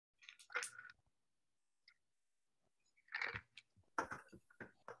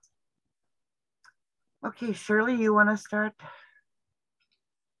Okay, Shirley, you want to start?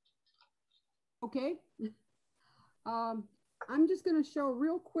 Okay. I'm just going to show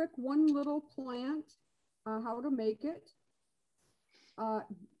real quick one little plant, how to make it. I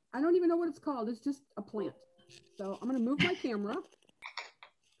don't even know what it's called. It's just a plant. So I'm going to move my camera.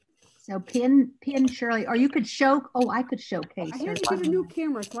 So pin Shirley, or you could show, I could showcase. I had to get a new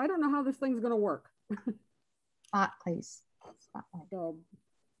camera, so I don't know how this thing's going to work. Spot, please. Spotlight. So,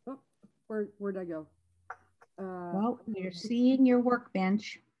 oh, where'd I go? Well, you're seeing your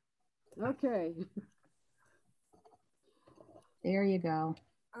workbench. Okay. There you go.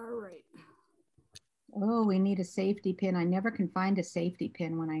 All right. Oh, we need a safety pin. I never can find a safety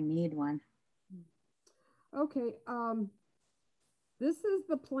pin when I need one. Okay. This is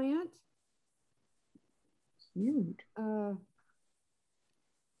the plant. Cute.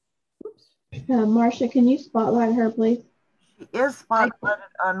 Oops. Marcia, can you spotlight her, please? She is spotlighted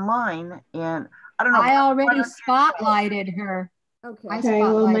on mine, and I don't know. I already spotlighted her. Okay. Okay,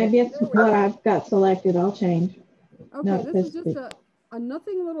 well, maybe it's what I've got selected. I'll change. Okay, no, this is just a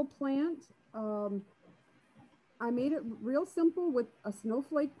nothing little plant. I made it real simple with a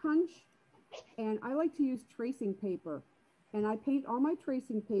snowflake punch, and I like to use tracing paper. And I paint all my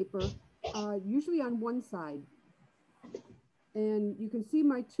tracing paper, usually on one side. And you can see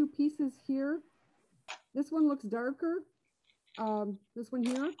my two pieces here. This one looks darker. This one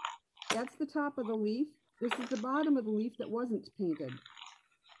here, that's the top of the leaf. This is the bottom of the leaf that wasn't painted.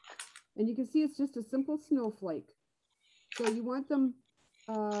 And you can see it's just a simple snowflake. So you want them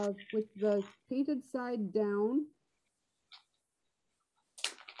with the painted side down.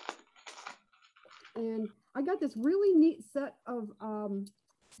 And I got this really neat set of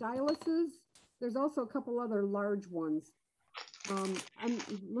styluses. There's also a couple other large ones. I'm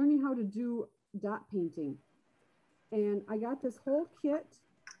learning how to do dot painting. And I got this whole kit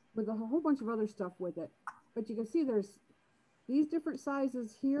with a whole bunch of other stuff with it. But you can see there's these different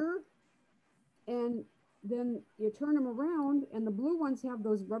sizes here. And then you turn them around, and the blue ones have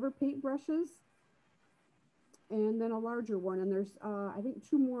those rubber paint brushes. And then a larger one. And there's, I think,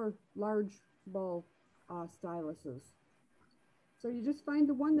 two more large ball styluses. So you just find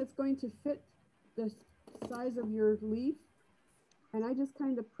the one that's going to fit the size of your leaf. And I just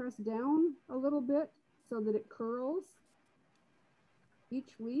kind of press down a little bit so that it curls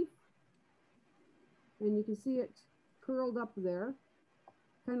each leaf. And you can see it curled up there.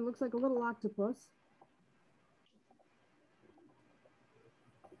 Kind of looks like a little octopus.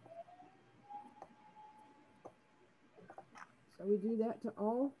 So we do that to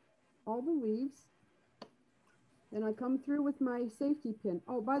all the leaves. Then I come through with my safety pin.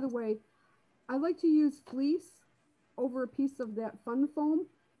 Oh, by the way, I like to use fleece over a piece of that fun foam,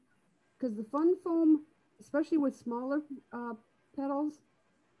 because the fun foam, especially with smaller petals,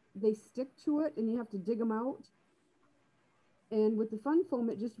 they stick to it and you have to dig them out. And with the fun foam,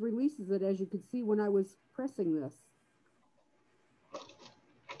 it just releases it, as you could see when I was pressing this.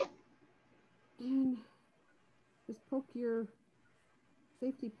 And just poke your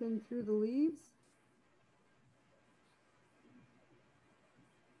safety pin through the leaves.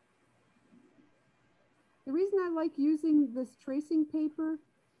 The reason I like using this tracing paper,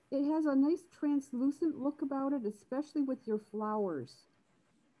 it has a nice translucent look about it, especially with your flowers.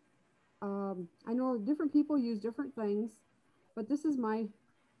 I know different people use different things, but this is my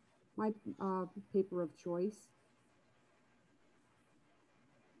paper of choice.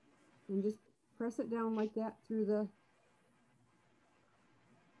 And just press it down like that through the...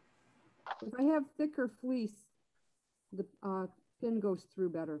 If I have thicker fleece, the pin goes through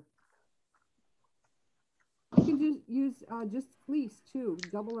better. You can just use just fleece too,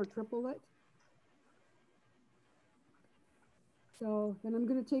 double or triple it. So then I'm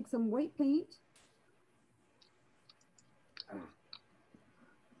going to take some white paint.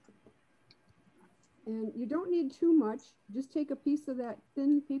 And you don't need too much. Just take a piece of that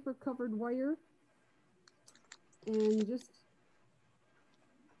thin paper covered wire and just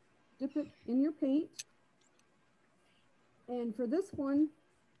dip it in your paint. And for this one,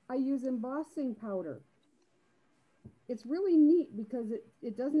 I use embossing powder. It's really neat because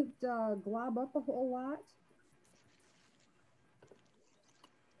it doesn't glob up a whole lot.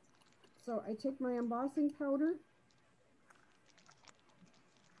 So I take my embossing powder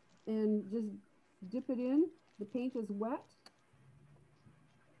and just dip it in. The paint is wet.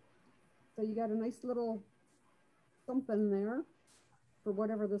 So you got a nice little something there for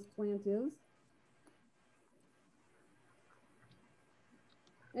whatever this plant is.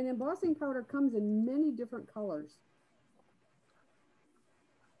 And embossing powder comes in many different colors.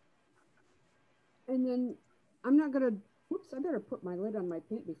 And then I'm not going to, whoops, I better put my lid on my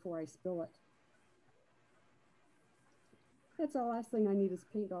paint before I spill it. That's the last thing I need is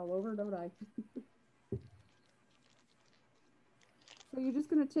paint all over, don't I? So you're just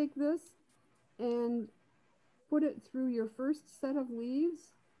going to take this and put it through your first set of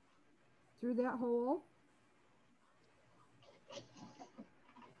leaves, through that hole.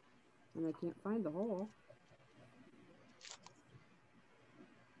 And I can't find the hole.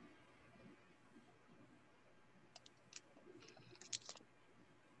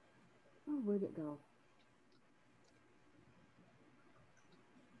 Oh, where'd it go?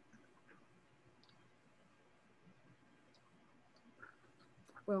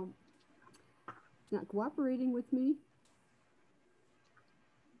 Well, not cooperating with me.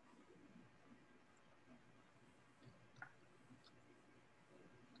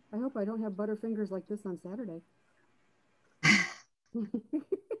 I hope I don't have butterfingers like this on Saturday.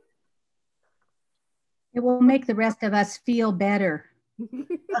 It will make the rest of us feel better.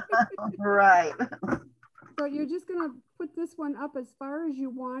 Right. So you're just going to put this one up as far as you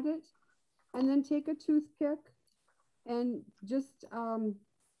want it, and then take a toothpick and just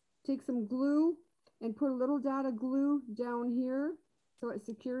take some glue and put a little dot of glue down here so it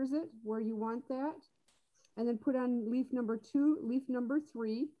secures it where you want that. And then put on leaf number 2, leaf number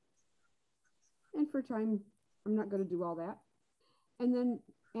 3. And for time, I'm not going to do all that. And then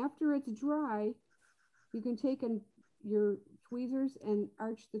after it's dry, you can take your tweezers and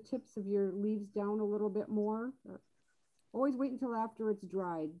arch the tips of your leaves down a little bit more. Always wait until after it's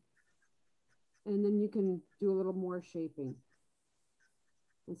dried. And then you can do a little more shaping.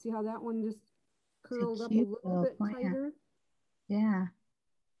 And see how that one just curled up a little bit tighter? Yeah.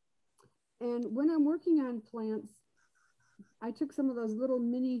 And when I'm working on plants, I took some of those little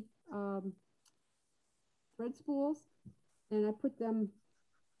mini thread spools and I put them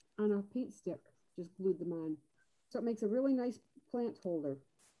on a paint stick, just glued them on. So it makes a really nice plant holder.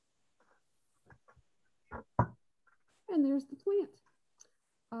 And there's the plant.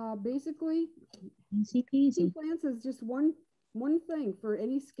 Basically, easy peasy. Plants is just one thing for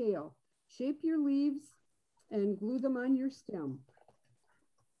any scale. Shape your leaves and glue them on your stem.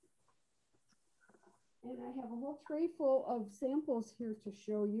 And I have a whole tray full of samples here to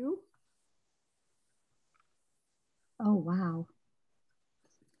show you. Oh, wow.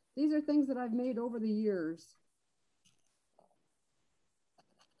 These are things that I've made over the years.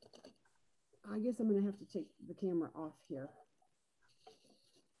 I guess I'm going to have to take the camera off here.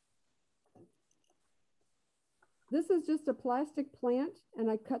 This is just a plastic plant,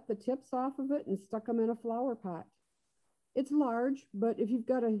 and I cut the tips off of it and stuck them in a flower pot. It's large, but if you've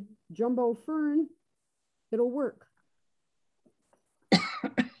got a jumbo fern, it'll work.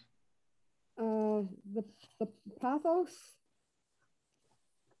 The pothos,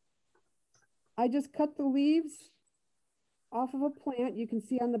 I just cut the leaves off of a plant. You can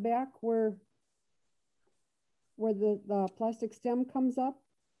see on the back where the plastic stem comes up.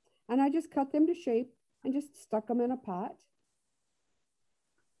 And I just cut them to shape and just stuck them in a pot.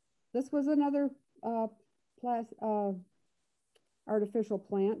 This was another artificial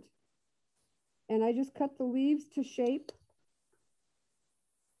plant. And I just cut the leaves to shape.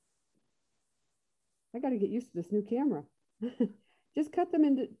 I got to get used to this new camera. Just cut them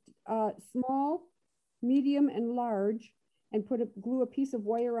into small, medium, and large, and glue a piece of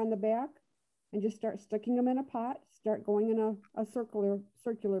wire on the back, and just start sticking them in a pot. Start going in a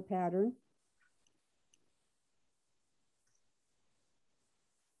circular pattern.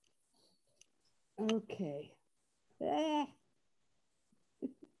 Okay.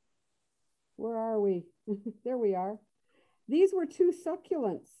 Where are we? There we are. These were 2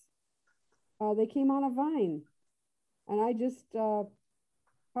 succulents. They came on a vine. And I just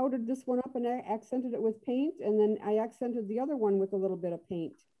powdered this one up and I accented it with paint. And then I accented the other one with a little bit of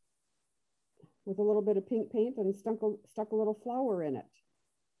paint. With a little bit of pink paint, and stuck a little flower in it.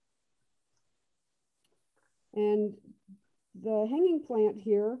 And the hanging plant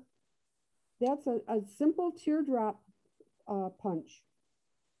here, that's a simple teardrop punch.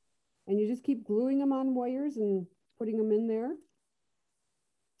 And you just keep gluing them on wires and putting them in there.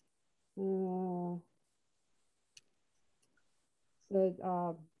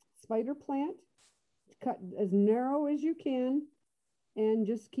 The spider plant, cut as narrow as you can, and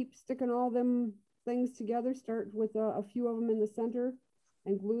just keep sticking all them things together. Start with a few of them in the center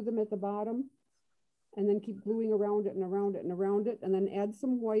and glue them at the bottom, and then keep gluing around it and around it and around it, and then add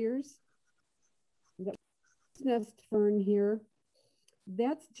some wires. That nest fern here,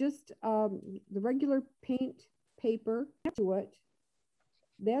 that's just the regular paint paper to it.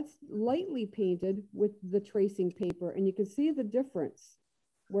 That's lightly painted with the tracing paper, and you can see the difference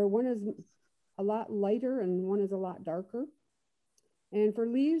where one is a lot lighter and one is a lot darker. And for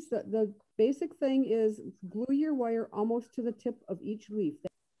leaves, the basic thing is glue your wire almost to the tip of each leaf.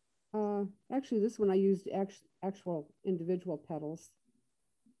 Actually, this one I used actual individual petals.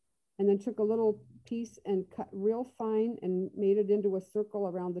 And then took a little piece and cut real fine and made it into a circle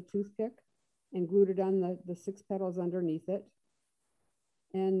around the toothpick and glued it on the 6 petals underneath it.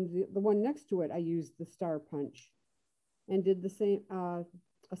 And the one next to it, I used the star punch and did the same,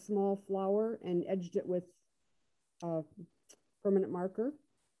 a small flower and edged it with permanent marker.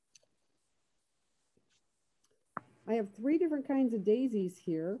 I have 3 different kinds of daisies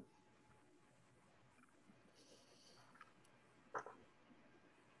here.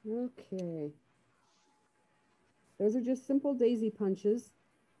 Okay. Those are just simple daisy punches.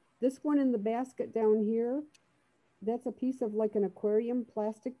 This one in the basket down here, that's a piece of like an aquarium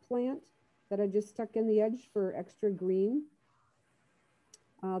plastic plant that I just stuck in the edge for extra green.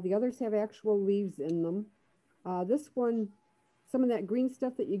 The others have actual leaves in them. This one, some of that green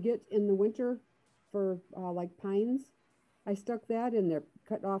stuff that you get in the winter for like pines, I stuck that in there,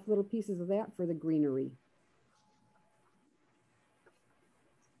 cut off little pieces of that for the greenery.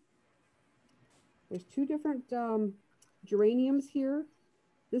 There's 2 different geraniums here.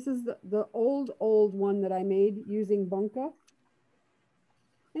 This is the old one that I made using Bunka.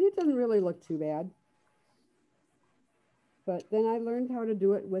 And it doesn't really look too bad. But then I learned how to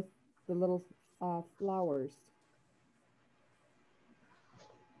do it with the little flowers.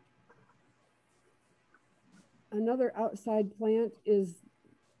 Another outside plant is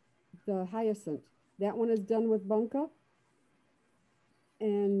the hyacinth. That one is done with Bunka.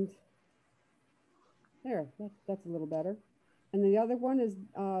 And there, that's a little better. And the other one is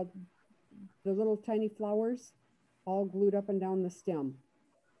the little tiny flowers all glued up and down the stem.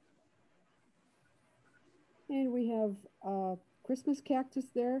 And we have Christmas cactus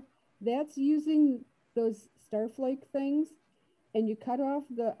there. That's using those starflake things. And you cut off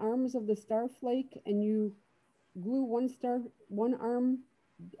the arms of the starflake and you glue one arm,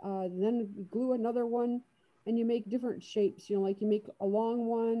 then glue another one. And you make different shapes, you know, like you make a long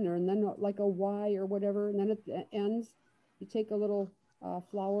one or and then like a Y or whatever. And then at the ends, you take a little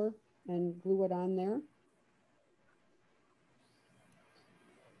flower and glue it on there.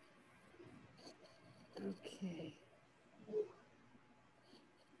 Okay.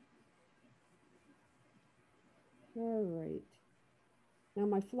 All right. Now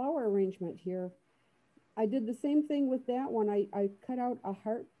my flower arrangement here, I did the same thing with that one. I cut out a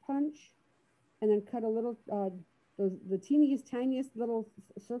heart punch and then cut a little, the tiniest little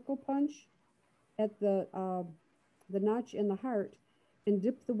circle punch at the notch in the heart and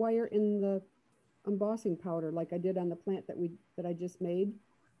dip the wire in the embossing powder like I did on the plant that I just made.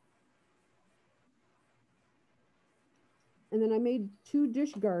 And then I made 2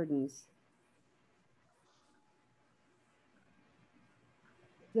 dish gardens.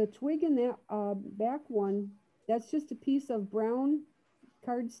 The twig in that back one, that's just a piece of brown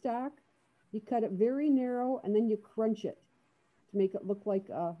cardstock. You cut it very narrow and then you crunch it to make it look like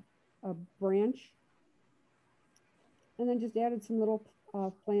a branch. And then just added some little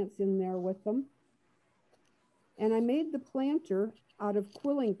plants in there with them. And I made the planter out of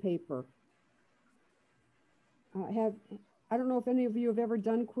quilling paper. I don't know if any of you have ever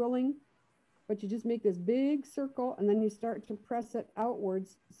done quilling, but you just make this big circle and then you start to press it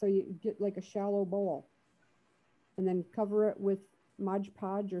outwards so you get like a shallow bowl. And then cover it with Mod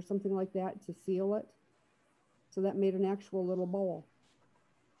Podge or something like that to seal it. So that made an actual little bowl.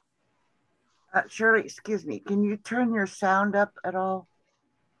 Shirley, excuse me, can you turn your sound up at all?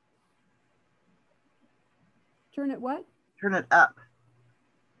 Turn it what? Turn it up.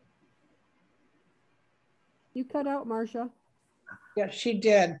 You cut out, Marcia. Yes, she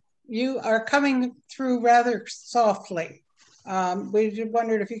did. You are coming through rather softly. We just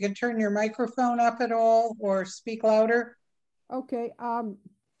wondered if you could turn your microphone up at all or speak louder. Okay.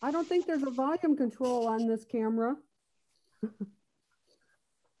 I don't think there's a volume control on this camera.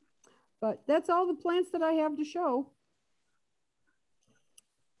 But that's all the plants that I have to show.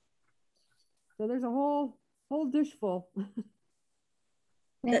 So there's a whole dish full.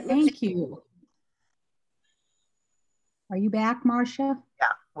 Thank you. Are you back, Marcia? Yeah,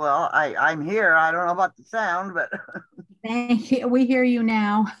 well, I'm here. I don't know about the sound, but. Thank you. We hear you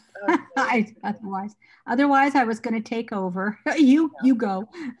now. Okay. Otherwise, I was going to take over. You go.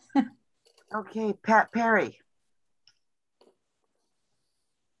 Okay, Pat Perry.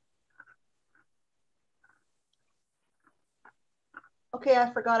 Okay,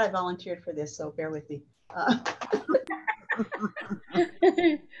 I forgot I volunteered for this, so bear with me.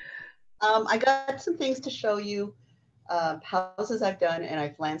 I got some things to show you, houses I've done, and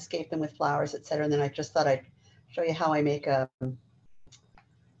I've landscaped them with flowers, etc. And then I just thought I'd show you how I make a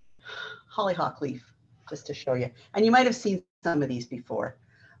hollyhock leaf, just to show you. And you might have seen some of these before.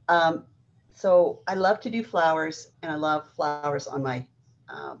 So I love to do flowers, and I love flowers on my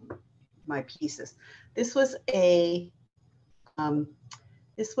my pieces. This was a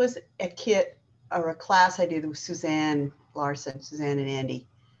kit or a class I did with Suzanne Larson, Suzanne and Andy,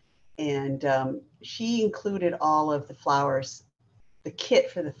 and she included all of the flowers, the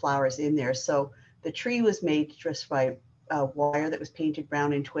kit for the flowers in there. So the tree was made just by wire that was painted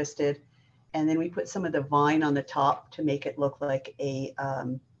brown and twisted, and then we put some of the vine on the top to make it look like a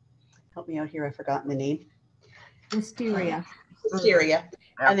help me out here, I've forgotten the name. Wisteria. Wisteria.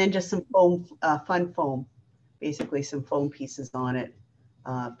 And then just some foam, fun foam, basically some foam pieces on it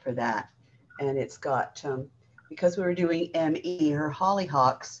for that. And it's got, because we were doing ME, her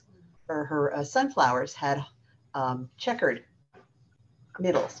hollyhocks or her sunflowers had checkered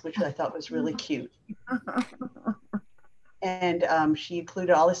middles, which I thought was really cute. And she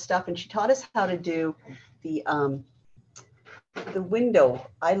included all this stuff, and she taught us how to do the window.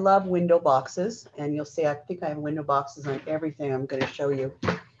 I love window boxes, and you'll see, I think I have window boxes on everything I'm going to show you.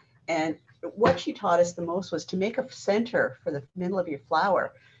 And what she taught us the most was to make a center for the middle of your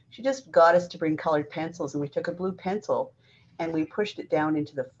flower. She just got us to bring colored pencils, and we took a blue pencil and we pushed it down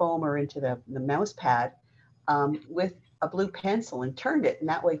into the foam or into the mouse pad with a blue pencil and turned it, and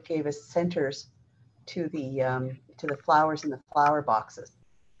that way it gave us centers to the flowers in the flower boxes.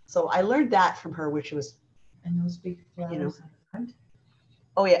 So I learned that from her, which was, And those big flowers, you know, in front.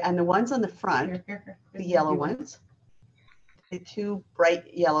 oh yeah, and the ones on the front, the yellow ones, the two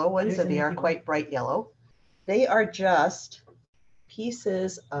bright yellow ones, so they are quite bright yellow. They are just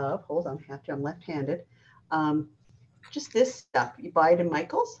pieces of, hold on, I'm left-handed. Just this stuff. You buy it in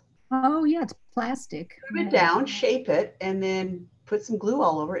Michael's. Oh yeah, it's plastic. Put it down, shape it, and then put some glue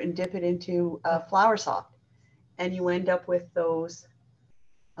all over it and dip it into Flower Soft. And you end up with those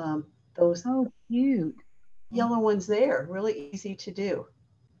Oh, cute. yellow ones there. Really easy to do.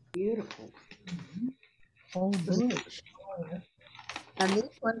 Beautiful. Oh, bush. And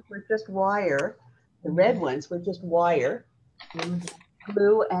these ones were just wire. The red ones were just wire,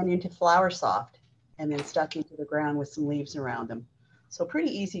 glue and into Flower Soft, and then stuck into the ground with some leaves around them. So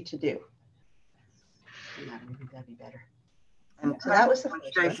pretty easy to do. Yeah, maybe that'd be better. And So that was the first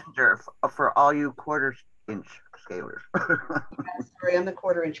one. stations are for all you quarter-inch scalers. Sorry, I'm the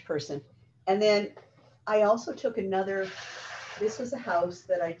quarter-inch person. And then I also took another, this was a house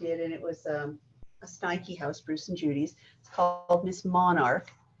that I did, and it was a Steinke house, Bruce and Judy's. It's called Miss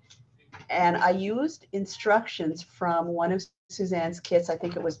Monarch. And I used instructions from one of Suzanne's kits. I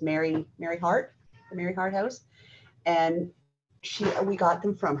think it was Mary Hart, the Mary Hart house. And we got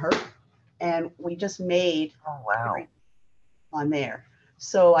them from her, and we just made Oh, wow. on there.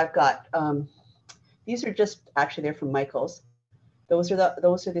 So I've got, these are just, actually they're from Michael's. Those are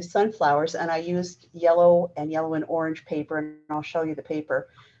the sunflowers, and I used yellow and orange paper, and I'll show you the paper.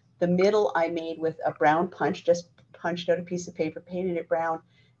 The middle I made with a brown punch, just punched out a piece of paper, painted it brown,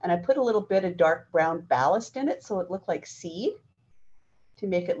 and I put a little bit of dark brown ballast in it so it looked like seed to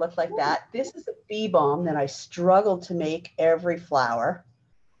make it look like that. This is a bee balm that I struggled to make every flower.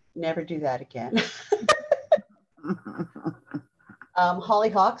 Never do that again.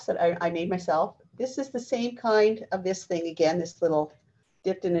 Hollyhocks that I made myself. This is the same kind of this thing again, this little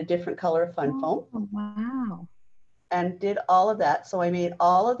dipped in a different color of fun foam. Oh, wow. And did all of that. So I made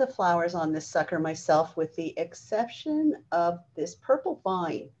all of the flowers on this sucker myself with the exception of this purple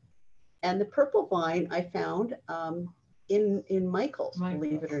vine. And the purple vine I found in Michael's,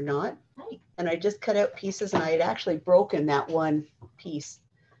 believe it or not. And I just cut out pieces, and I had actually broken that one piece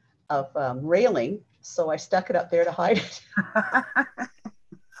of railing. So I stuck it up there to hide it.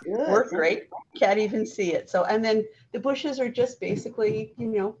 Worked great. Can't even see it. So, and then the bushes are just basically, you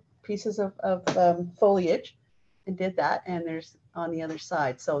know, pieces of foliage, and did that. And there's on the other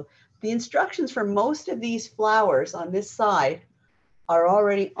side. So the instructions for most of these flowers on this side are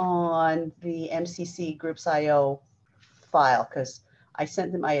already on the MCC Groups.io file, because I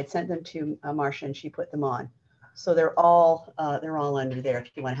had sent them to Marcia, and she put them on. So they're all under there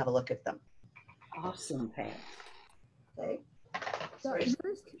if you want to have a look at them. Awesome, Pam. Okay. The Sorry.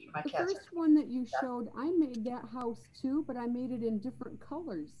 first one that you showed, I made that house too, but I made it in different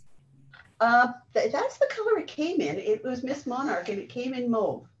colors. That's the color it came in. It was Miss Monarch, and it came in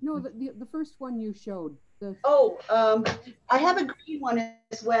mauve. No, the first one you showed. I have a green one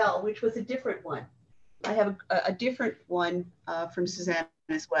as well, which was a different one. I have a different one from Suzanne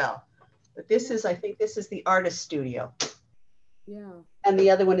as well. But this is, I think this is the artist studio. Yeah. And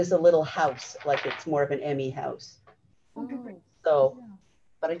the other one is a little house, like it's more of an ME house. Oh, So, yeah.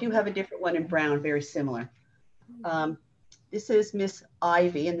 but I do have a different one in brown, very similar. this is Miss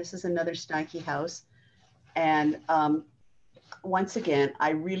Ivy, and this is another Steinke house. And once again,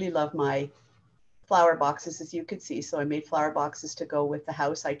 I really love my flower boxes, as you could see. So I made flower boxes to go with the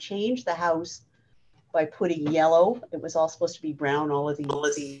house. I changed the house by putting yellow. It was all supposed to be brown, all of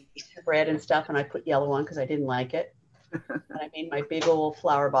the bread and stuff, and I put yellow on because I didn't like it. And I made my big old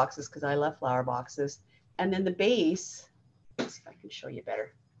flower boxes because I love flower boxes. And then the base, let's see if I can show you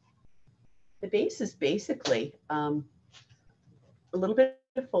better. The base is basically a little bit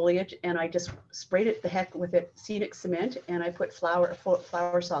of foliage, and I just sprayed it the heck with it, scenic cement, and I put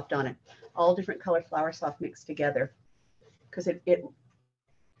flower soft on it, all different color flower soft mixed together, because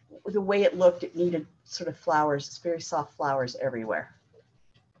the way it looked, it needed sort of flowers, very soft flowers everywhere.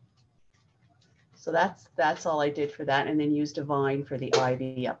 So that's all I did for that, and then used a vine for the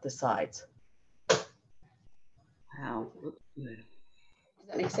ivy up the sides. Wow, looks good. Does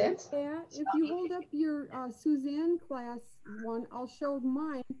that make sense? Yeah, if you hold up your Suzanne class one, I'll show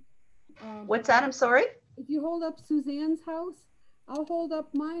mine. What's that? I'm sorry? If you hold up Suzanne's house, I'll hold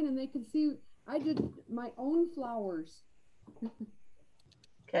up mine and they can see I did my own flowers.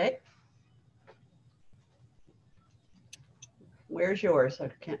 Okay. Where's yours? I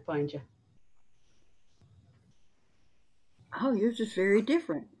can't find you. Oh, yours is very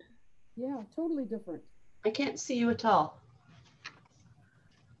different. Yeah, totally different. I can't see you at all.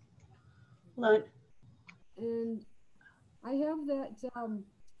 Hold on. And I have that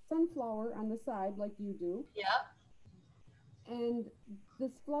sunflower on the side like you do. Yeah. And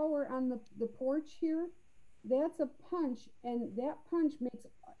this flower on the porch here, that's a punch, and that punch makes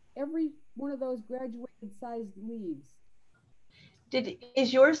every one of those graduated sized leaves.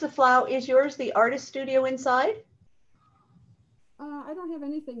 Is yours the flower? Is yours the artist studio inside? I don't have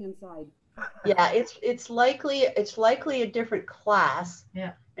anything inside. Yeah, it's likely a different class.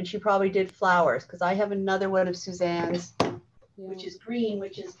 Yeah. And she probably did flowers, because I have another one of Suzanne's, Yeah. which is green,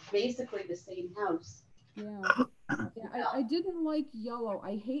 which is basically the same house. Yeah. Yeah, I didn't like yellow.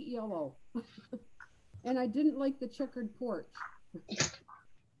 I hate yellow. And I didn't like the checkered porch. I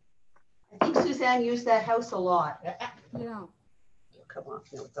think Suzanne used that house a lot. Yeah. Come on,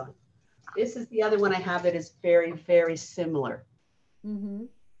 no, it's on. This is the other one I have that is very, very similar Mm-hmm.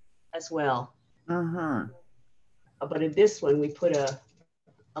 as well. Uh-huh. But in this one, we put a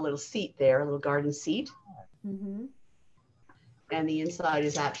little seat there, a little garden seat. Mm-hmm. And the inside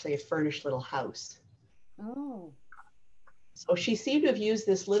is actually a furnished little house. Oh. So she seemed to have used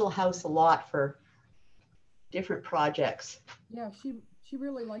this little house a lot for different projects. Yeah, she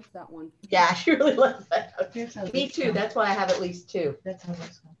really likes that one. Yeah, she really loves that house. Here's how Me this too. comes. That's why I have at least two. That's how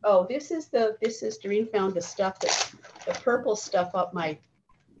this comes. Oh, this is Doreen found the stuff the purple stuff up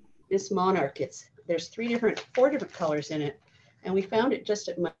this monarch. There's four different colors in it. And we found it just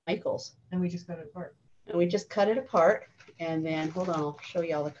at Michael's. And we just got it apart. And we just cut it apart. And then, hold on, I'll show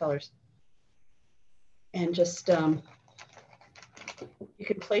you all the colors. And just, you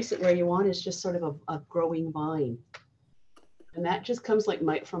can place it where you want. It's just sort of a growing vine. And that just comes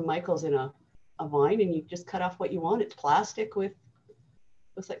like from Michael's in a vine, and you just cut off what you want. It's plastic with,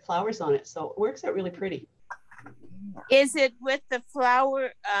 looks like flowers on it. So it works out really pretty. Is it with the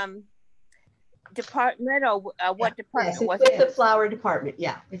flower department, or what department? Yes, it's was with it? the flower department.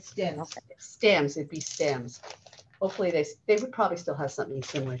 Yeah, It's stems. Okay. stems, it'd be stems. Hopefully they would probably still have something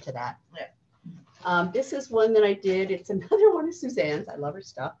similar to that. Yeah. This is one that I did. It's another one of Suzanne's. I love her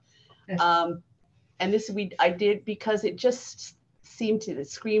stuff. And this I did because it just seemed to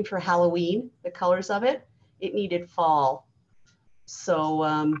scream for Halloween, the colors of it. It needed fall. So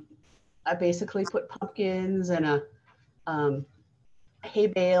I basically put pumpkins and a hay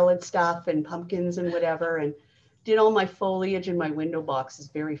bale and stuff and pumpkins and whatever, and did all my foliage and my window boxes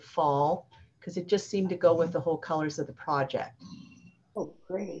very fall, because it just seemed to go with the whole colors of the project. Oh,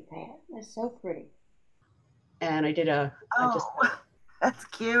 pretty, Pat. That's so pretty. And I did That's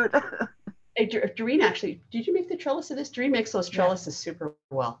cute. Doreen, actually, did you make the trellis of this? Doreen makes those trellises super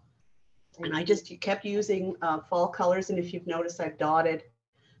well. And I just kept using fall colors. And if you've noticed, I've dotted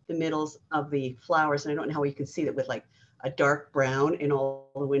the middles of the flowers. And I don't know how you can see that with like a dark brown in all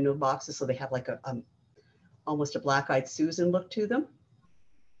the window boxes. So they have like almost a black-eyed Susan look to them.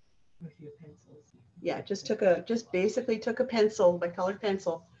 With your pencils. Yeah, just basically took a pencil, my colored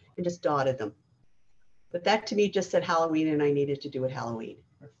pencil, and just dotted them. But that to me just said Halloween, and I needed to do it Halloween.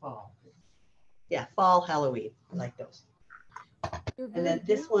 Or fall. Yeah, fall, Halloween. I like those. You're And then very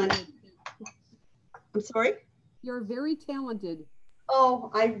this one, talented. I'm sorry? You're very talented.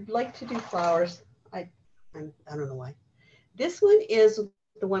 Oh, I like to do flowers. I don't know why. This one is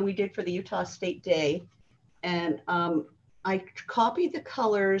the one we did for the Utah State Day. And I copied the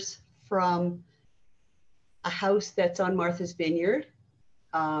colors from a house that's on Martha's Vineyard.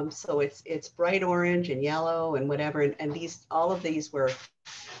 So it's bright orange and yellow and whatever. And these, all of these were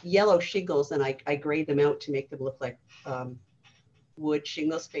yellow shingles, and I grayed them out to make them look like wood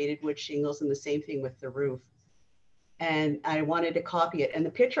shingles, faded wood shingles, and the same thing with the roof. And I wanted to copy it. And the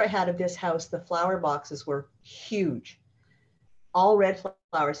picture I had of this house, the flower boxes were huge, all red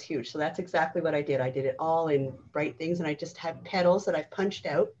flowers, huge. So that's exactly what I did. I did it all in bright things, and I just had petals that I punched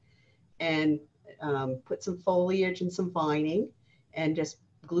out and put some foliage and some vining and just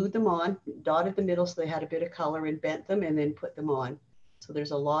glued them on, dotted the middle so they had a bit of color, and bent them and then put them on. So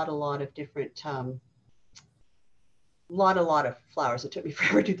there's a lot of different, lot of flowers. It took me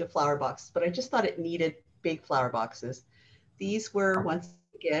forever to do the flower boxes, but I just thought it needed big flower boxes. These were, once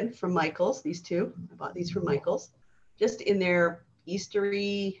again, from Michaels, these two. I bought these from Michaels, just in their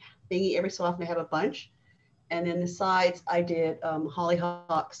Eastery thingy. Every so often I have a bunch. And then the sides, I did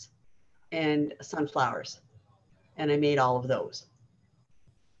hollyhocks and sunflowers. And I made all of those.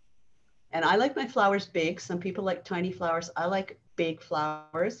 And I like my flowers big. Some people like tiny flowers. I like big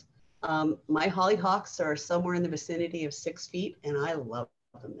flowers. My hollyhocks are somewhere in the vicinity of 6 feet, and I love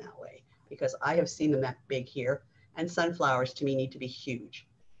them that way because I have seen them that big here. And sunflowers to me need to be huge.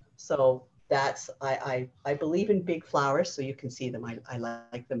 So that's, I believe in big flowers, so you can see them. I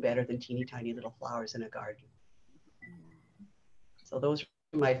like them better than teeny tiny little flowers in a garden. So those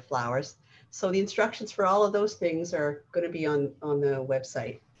are my flowers. So the instructions for all of those things are going to be on the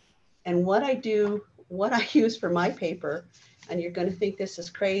website. And what I do, what I use for my paper, and you're going to think this is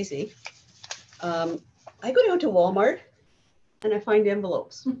crazy, I go down to Walmart and I find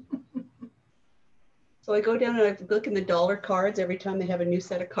envelopes. So I go down and I look in the dollar cards every time they have a new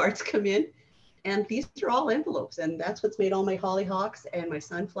set of cards come in. And these are all envelopes. And that's what's made all my hollyhocks and my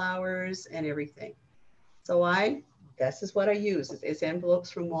sunflowers and everything. So this is what I use, is envelopes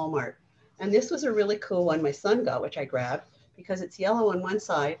from Walmart. And this was a really cool one my son got, which I grabbed because it's yellow on one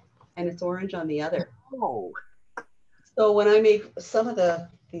side and it's orange on the other. Oh. So when I made some of the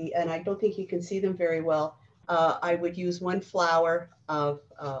and I don't think you can see them very well, I would use one flower of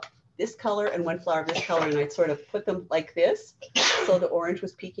this color and one flower of this color, and I'd sort of put them like this, so the orange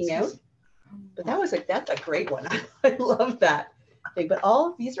was peeking out. But that's a great one. I love that thing. But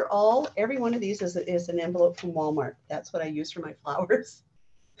these are all, every one of these is an envelope from Walmart. That's what I use for my flowers.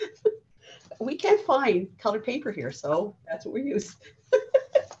 We can't find colored paper here, so that's what we use.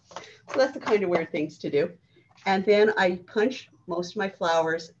 So that's the kind of weird things to do. And then I punch most of my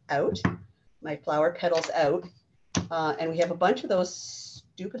flowers out, my flower petals out. And we have a bunch of those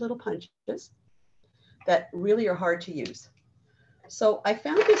stupid little punches that really are hard to use. So I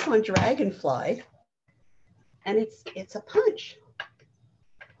found this on Dragonfly, and it's a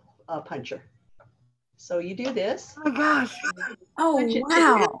puncher. So you do this. Oh my gosh. Oh,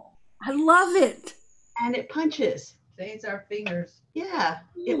 wow. I love it. And it punches. Saves our fingers. Yeah,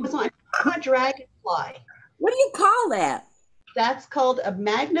 it was on Dragonfly. What do you call that? That's called a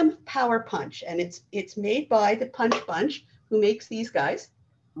Magnum Power Punch, and it's made by the Punch Bunch, who makes these guys.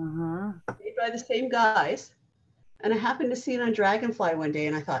 Made by the same guys. And I happened to see it on Dragonfly one day,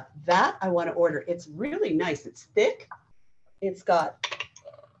 and I thought, that I want to order. It's really nice. It's thick. It's got,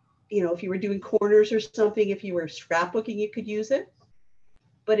 if you were doing corners or something, if you were scrapbooking, you could use it.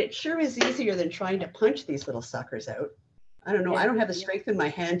 But it sure is easier than trying to punch these little suckers out. I don't know. I don't have the strength in my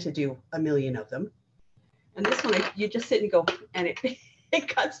hand to do a million of them. And this one, you just sit and go, and it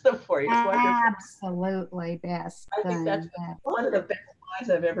cuts them for you. It's wonderful. Absolutely best. I think that's one of the best pies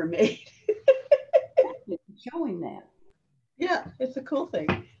I've ever made. Showing that. Yeah, it's a cool thing.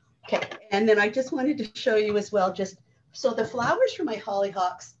 Okay, and then I just wanted to show you as well, so the flowers for my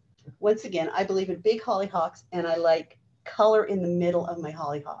hollyhocks, once again, I believe in big hollyhocks, and I like color in the middle of my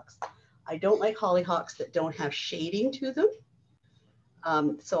hollyhocks. I don't like hollyhocks that don't have shading to them.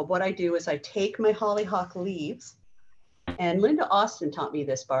 So what I do is I take my hollyhock leaves, and Linda Austin taught me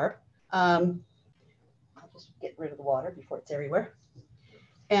this, Barb. I'll just get rid of the water before it's everywhere.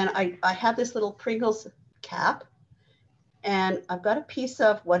 And I have this little Pringles cap, and I've got a piece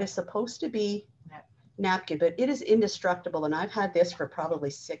of what is supposed to be napkin, but it is indestructible, and I've had this for probably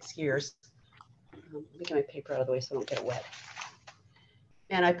 6 years. Let me get my paper out of the way so I don't get it wet.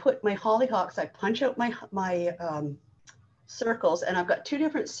 And I put my hollyhocks, I punch out my circles, and I've got 2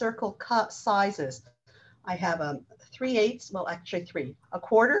 different circle cut sizes. I have 3/8, well actually 3, a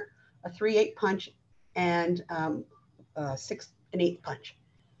quarter, a 3/8 punch, and 6 1/8 punch.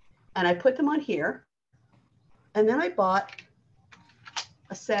 And I put them on here. And then I bought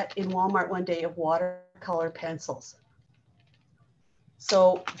a set in Walmart one day of watercolor pencils.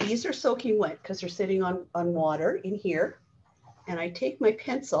 So these are soaking wet because they're sitting on water in here. And I take my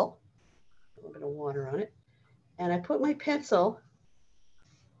pencil, a little bit of water on it, and I put my pencil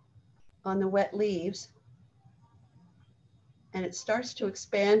on the wet leaves, and it starts to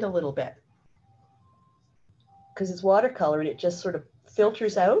expand a little bit because it's watercolor and it just sort of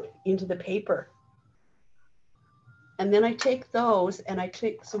filters out into the paper. And then I take those and I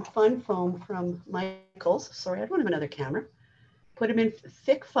take some fun foam from Michael's. Sorry, I don't have another camera. Put them in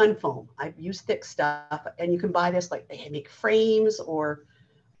thick fun foam. I use thick stuff, and you can buy this, like they make frames or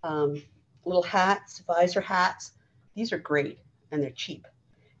little hats, visor hats. These are great and they're cheap.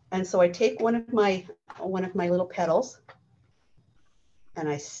 And so I take one of my little petals and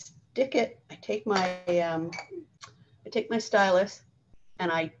I stick it. I take my stylus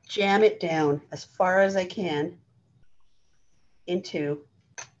and I jam it down as far as I can into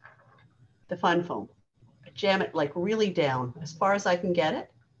the fun foam. I jam it like really down as far as I can get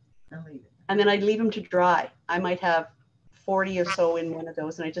it. And then I leave them to dry. I might have 40 or so in one of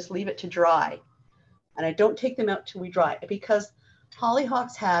those, and I just leave it to dry. And I don't take them out till we dry, because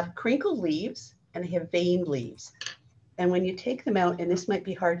hollyhocks have crinkled leaves and they have veined leaves. And when you take them out, and this might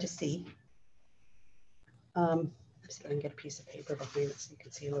be hard to see, let's see if I can get a piece of paper behind it so you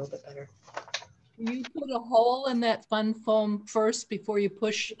can see a little bit better. You put a hole in that fun foam first before you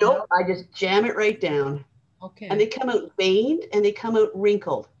push? Nope, I just jam it right down. Okay. And they come out veined and they come out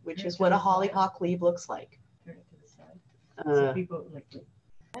wrinkled, which is what a hollyhock leaf looks like. Oh, I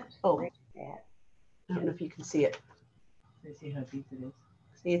don't know if you can see it. See how deep it is.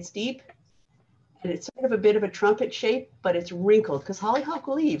 See, it's deep, and it's sort of a bit of a trumpet shape, but it's wrinkled because hollyhock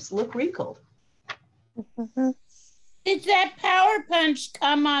leaves look wrinkled. Did that power punch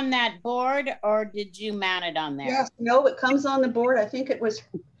come on that board, or did you mount it on there? Yes, no, it comes on the board. I think it was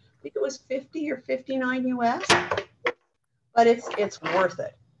 50 or 59 US, but it's worth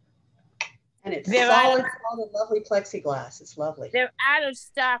it. And it's solid, lovely plexiglass. It's lovely. They're out of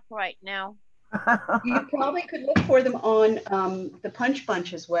stock right now. You probably could look for them on the Punch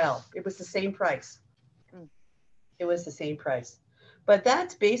Bunch as well. It was the same price. It was the same price. But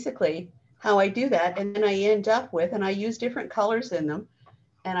that's basically how I do that. And then I end up with, and I use different colors in them,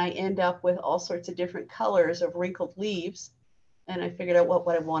 and I end up with all sorts of different colors of wrinkled leaves. And I figured out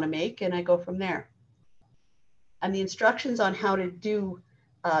what I want to make, and I go from there. And the instructions on how to do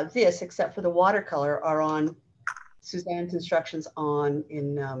this, except for the watercolor, are on Suzanne's instructions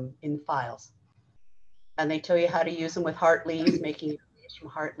in files. And they tell you how to use them with heart leaves, making leaves from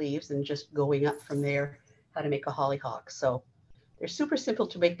heart leaves, and just going up from there, how to make a hollyhock. So they're super simple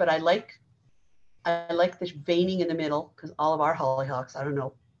to make, but I like this veining in the middle, because all of our hollyhocks, I don't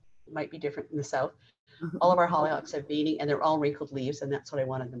know, it might be different in the South. All of our hollyhocks have veining, and they're all wrinkled leaves, and that's what I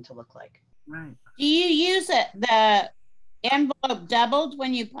wanted them to look like. Right. Do you use it, the envelope doubled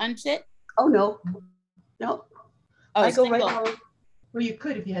when you punch it? Oh, no. No. Oh, I go right single. on. Well, you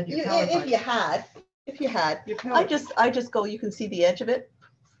could if you had your power If you had. Your power. I just go, you can see the edge of it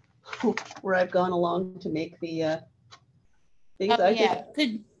where I've gone along to make the things. Oh, I yeah. just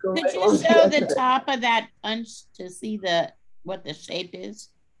go Could right you along show edge the of it. top of that punch to see what the shape is?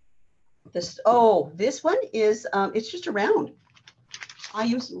 This one is it's just a round. I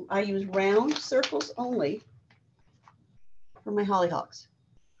use round circles only for my hollyhocks,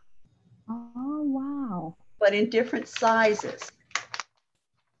 Oh, wow. but in different sizes.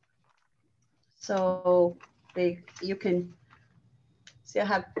 So you can see I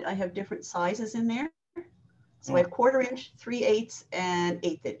have different sizes in there. So I have 1/4 inch, 3/8, and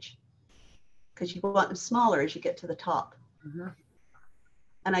 1/8 inch, because you want them smaller as you get to the top.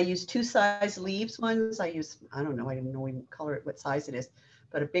 And I use 2 size leaves ones. I don't know, I don't know even color it, what size it is,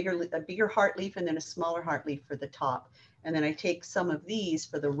 but a bigger heart leaf and then a smaller heart leaf for the top. And then I take some of these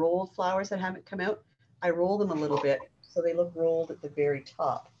for the rolled flowers that haven't come out. I roll them a little bit so they look rolled at the very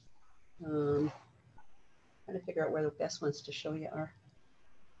top. Trying to figure out where the best ones to show you are.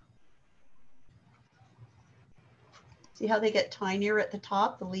 See how they get tinier at the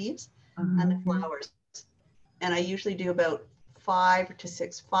top, the leaves and the flowers. And I usually do about 5 to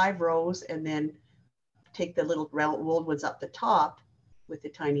 6 rows, and then take the little rolled ones up the top with the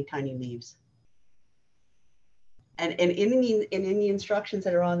tiny leaves. And in the instructions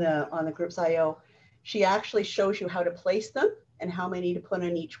that are on the Groups IO, she actually shows you how to place them and how many to put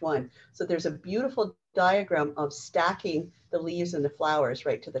on each one. So there's a beautiful diagram of stacking the leaves and the flowers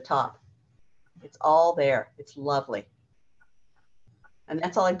right to the top. It's all there. It's lovely. And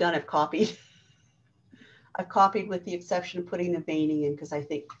that's all I've done. I've copied. I've copied with the exception of putting the veining in, because I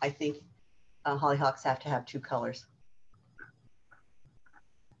think hollyhocks have to have 2 colors.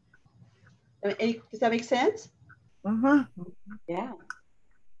 Does that make sense? Yeah.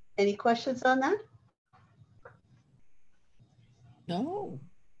 Any questions on that? No.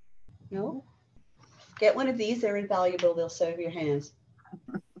 No? Get one of these. They're invaluable. They'll save your hands.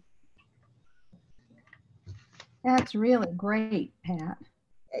 That's really great, Pat.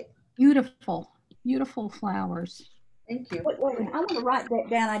 Okay. Beautiful, beautiful flowers. Thank you. Wait, wait, I want to write that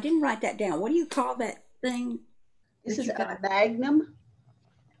down. I didn't write that down. What do you call that thing? This that is you a got?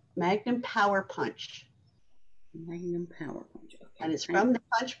 Magnum Power Punch. Magnum Power Punch. Okay. And it's from the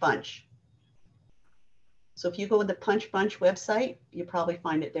Punch Bunch. So if you go to the Punch Bunch website, you probably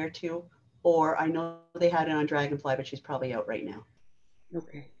find it there too. Or I know they had it on Dragonfly, but she's probably out right now.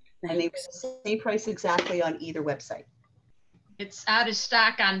 Okay. And they were the same price exactly on either website. It's out of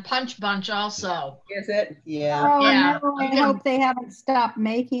stock on Punch Bunch also. Is it? Yeah. Oh, Yeah, no, I you can- hope they haven't stopped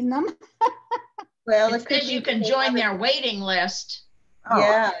making them. Well, It says you can join their waiting list. Oh,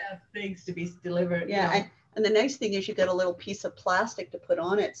 Yeah. Things to be delivered. Yeah. And the nice thing is you get a little piece of plastic to put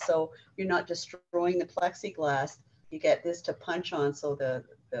on it. So you're not destroying the plexiglass. You get this to punch on so the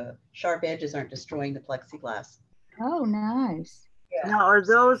sharp edges aren't destroying the plexiglass. Oh, nice. now are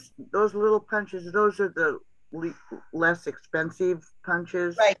those little punches? Those are the less expensive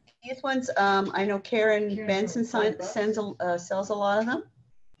punches, Right. These ones, I know Karen Benson sells a lot of them.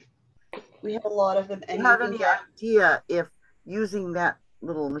 We have a lot of them. Do And you you have can any get, idea if using that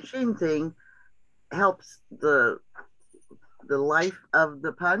little machine thing helps the life of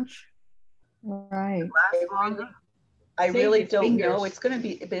the punch Right. last longer? I Save really your don't know. fingers. It's going to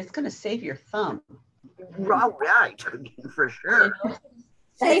be, but it's going to save your thumb. Right, for sure.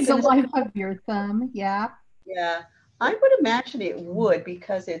 Save the life of your thumb. Yeah. Yeah. I would imagine it would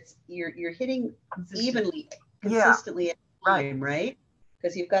because you're hitting evenly, Yeah. consistently at time, right?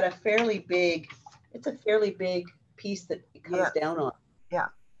 Because you've got a fairly big piece that it comes down on. Yeah.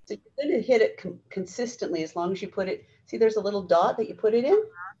 So you're going to hit it consistently as long as you put it. See, there's a little dot that you put it in.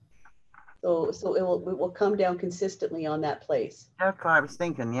 So it will come down consistently on that place. That's what I was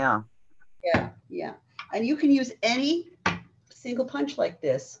thinking. Yeah. Yeah, yeah. And you can use any single punch like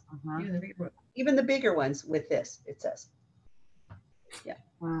this, even the bigger ones with this. It says. Yeah.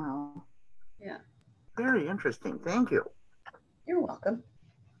 Wow. Yeah. Very interesting. Thank you. You're welcome.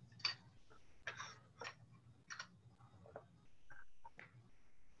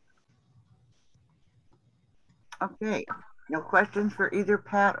 Okay. No questions for either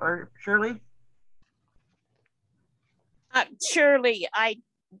Pat or Shirley? Shirley, I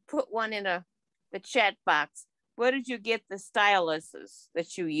put one in the chat box. Where did you get the styluses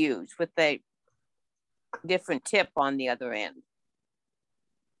that you use with the different tip on the other end?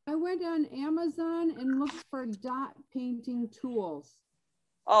 I went on Amazon and looked for dot painting tools.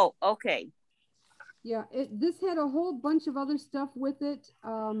 Oh, okay. Yeah, this had a whole bunch of other stuff with it.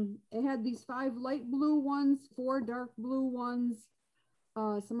 It had these 5 light blue ones, 4 dark blue ones,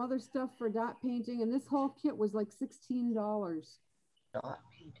 some other stuff for dot painting, and this whole kit was like $16. Dot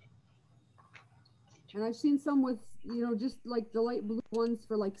painting. And I've seen some with, just like the light blue ones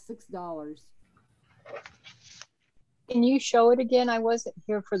for like $6. Can you show it again? I wasn't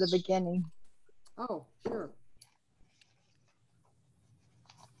here for the beginning. Oh, sure.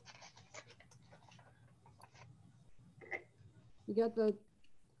 You got the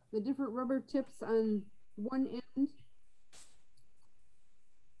different rubber tips on one end.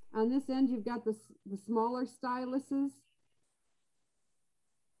 On this end, you've got the smaller styluses.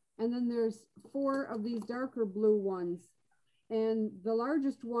 And then there's 4 of these darker blue ones. And the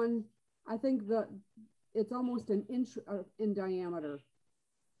largest one, I think it's almost an inch in diameter.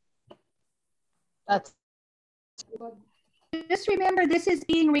 That's. Just remember, this is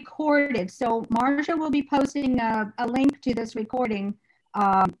being recorded. So Marcia will be posting a link to this recording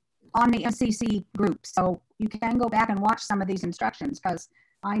on the MCC group. So you can go back and watch some of these instructions because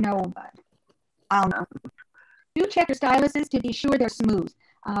I know, I don't know. Do check your styluses to be sure they're smooth.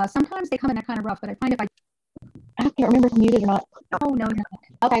 Sometimes they come in kind of rough, but I find if I can't remember if I'm muted or not. Oh, no, no.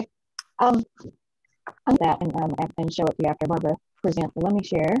 Okay. On that and show it to you after Barbara presents. Let me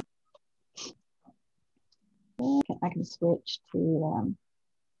share. Okay, I can switch to,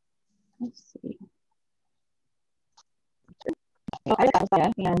 let's see. So I got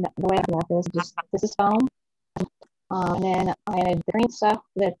that, and the way I can wrap this is foam. And then I added the green stuff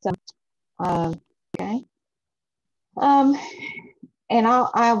that, okay. And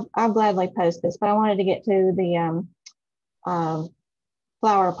I'll gladly post this, but I wanted to get to the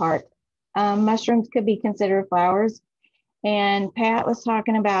flower part. Mushrooms could be considered flowers. And Pat was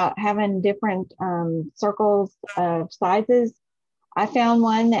talking about having different circles of sizes. I found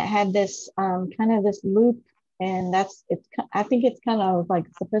one that had this kind of this loop, and I think it's kind of like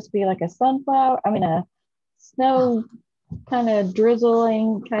supposed to be like a sunflower. I mean a snow kind of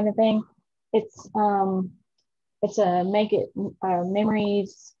drizzling kind of thing. It's a make it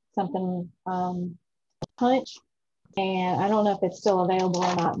memories something. punch, and I don't know if it's still available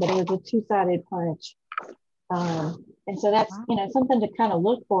or not, but it was a two-sided punch. And so that's, you know, something to kind of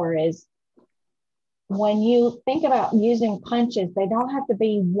look for is when you think about using punches, they don't have to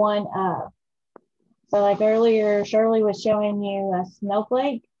be one of. So like earlier, Shirley was showing you a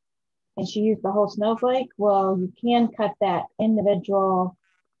snowflake and she used the whole snowflake. Well, you can cut that individual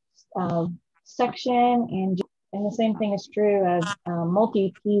section, and the same thing is true of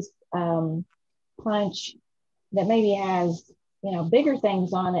multi-piece punch that maybe has, you know, bigger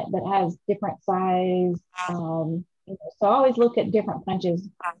things on it, but has different size. You know, so always look at different punches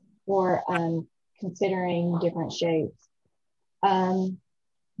for considering different shapes.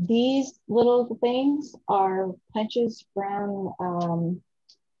 These little things are punches from,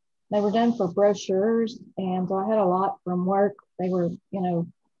 they were done for brochures. And so I had a lot from work. They were, you know,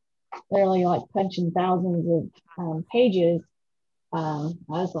 literally like punching thousands of pages. I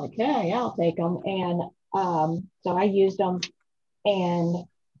was like, hey, I'll take them. And so I used them. And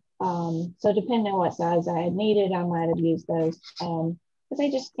so depending on what size I had needed, I might have used those. But they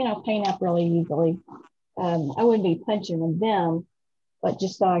just, you know, paint up really easily. I wouldn't be punching with them, but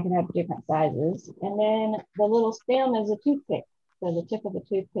just so I can have different sizes. And then the little stem is a toothpick. So the tip of a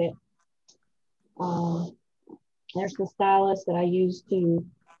toothpick. There's the stylus that I use to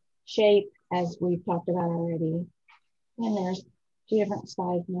shape, as we've talked about already. And there's two different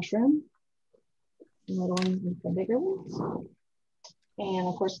size mushrooms, the little ones and the bigger ones. And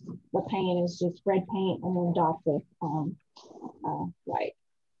of course, the paint is just red paint and then dots with white.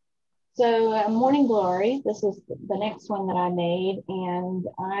 So Morning Glory, this is the next one that I made, and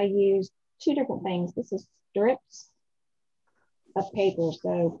I used two different things. This is strips of paper,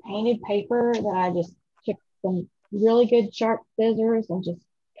 so painted paper that I just took some really good sharp scissors and just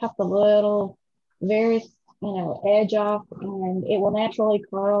cut the little various, you know, edge off, and it will naturally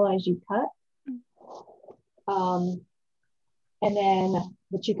curl as you cut. And then,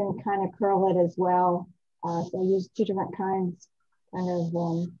 but you can kind of curl it as well. So I used two different kinds,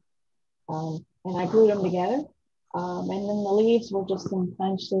 and I glued them together. And then the leaves were just some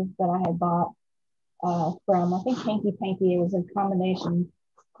punches that I had bought from, I think, Hanky Panky. It was a combination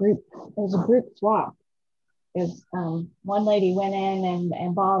group. It was a group swap. It was, one lady went in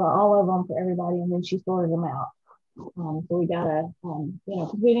and bought all of them for everybody, and then she sorted them out. So we got you know,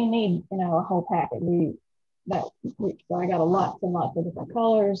 because we didn't need, you know, a whole packet. So I got lots and lots of different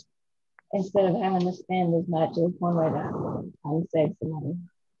colors instead of having to spend as much. As one way to save some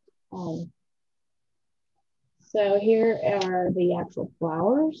money. So here are the actual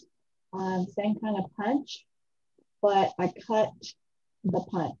flowers. Same kind of punch, but I cut the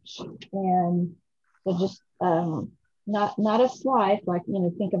punch, and so just not a slice like, you know,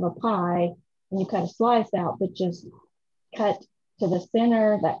 think of a pie and you cut a slice out, but just cut to the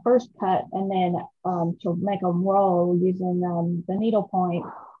center, that first cut, and then to make them roll using the needle point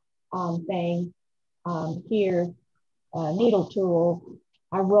thing here, needle tool.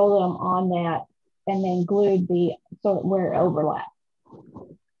 I rolled them on that and then glued so where it overlapped.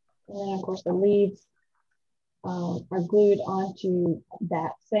 And then of course the leaves are glued onto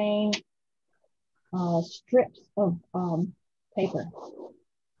that same strips of paper.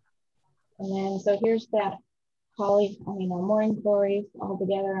 And then, so here's that Morning Glories all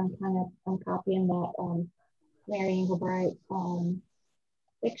together. I'm copying that Mary Engelbreit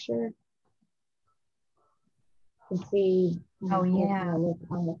picture. You can see. Oh yeah.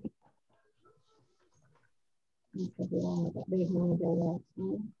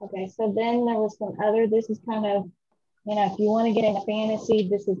 Okay, so then there was some other, this is kind of, you know, if you want to get into fantasy,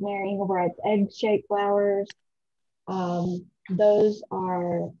 this is Mary Engelbreit's egg-shaped flowers. Those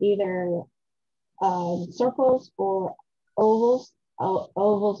are either circles or ovals.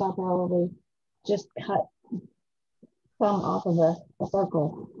 Ovals are probably just cut some off of a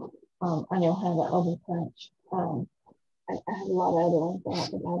circle. I don't have an oval punch. I have a lot of other ones, but I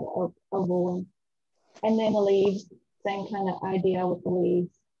don't think I have an oval one. And then the leaves, same kind of idea with the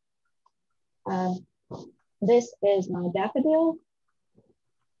leaves. This is my daffodil.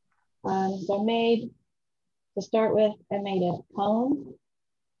 So to start with, I made a cone.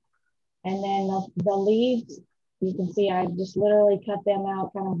 And then the leaves, you can see I just literally cut them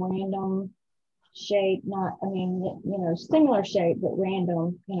out, kind of random shape, similar shape, but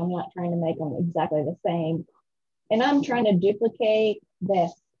random. You know, I'm not trying to make them exactly the same. And I'm trying to duplicate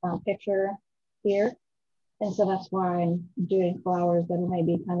this picture here. And so that's why I'm doing flowers that may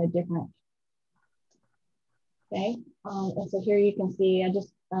be kind of different. Okay, and so here you can see I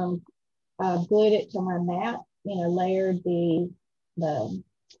just glued it to my mat, you know, layered the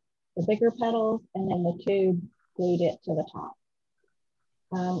bigger petals, and then the tube glued it to the top.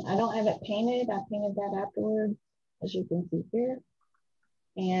 I don't have it painted. I painted that afterwards, as you can see here.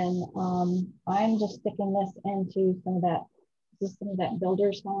 And I'm just sticking this into some of that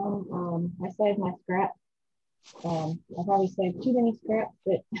builder's foam. I saved my scraps. I probably saved too many scraps,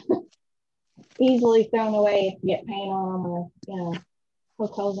 but easily thrown away if you get paint on them or, you know,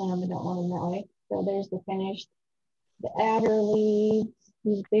 poke holes in them. I don't want them that way. So there's the finished. The outer leaves,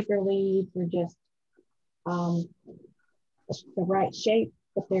 these bigger leaves are just the right shape,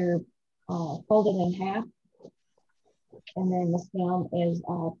 but they're folded in half. And then the stem is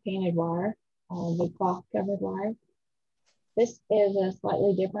painted wire, with cloth covered wire. This is a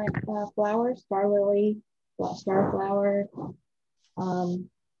slightly different flower, star lily, star flower.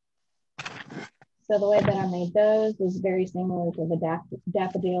 So the way that I made those is very similar to the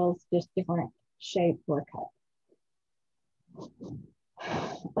daffodils, just different shapes were cut.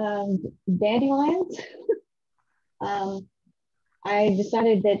 Dandelions. I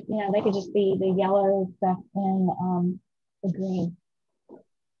decided that, you know, they could just be the yellow stuff and the green.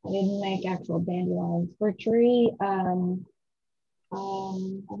 I didn't make actual dandelions. For a tree, I don't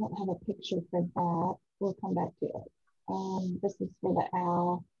have a picture for that. We'll come back to it. This is for the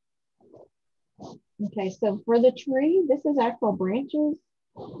owl. Okay, so for the tree, this is actual branches.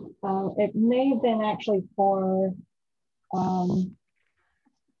 It may have been actually for,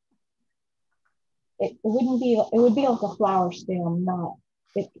 it would be like a flower stem, not,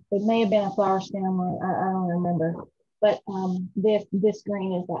 it may have been a flower stem, or I don't remember. But this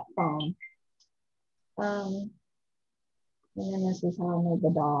green is that foam. And then this is how I made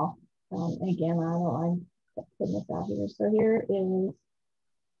the doll. Again, I don't mind putting this out here. So here is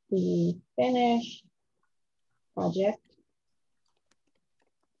the finished project.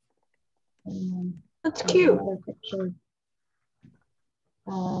 That's cute. Another picture.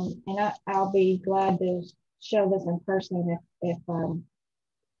 And I'll be glad to show this in person if y'all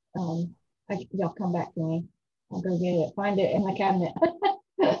come back to me. I'll go get it, find it in the cabinet.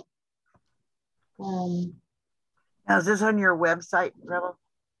 Now, is this on your website, Rebel?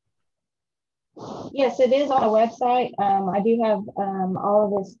 Yes, it is on a website. I do have all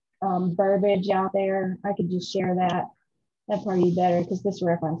of this verbiage out there. I could just share that. That'd probably be better because this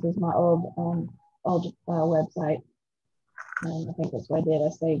references my old website. I think that's what I did. I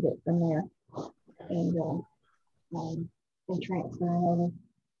saved it from there and transferring over.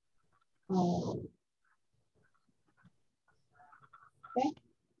 Okay.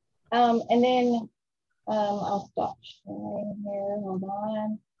 And then I'll stop sharing here. Hold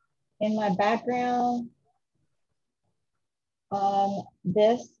on. In my background,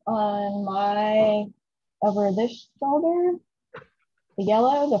 this on my, over this shoulder, the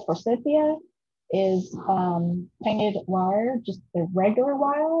yellow, the forsythia, is painted wire, just the regular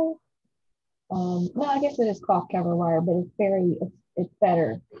wire. No, I guess it is cloth cover wire, but it's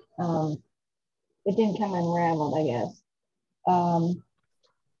better. It didn't come unraveled, I guess.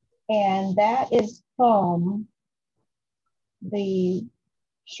 And that is foam, the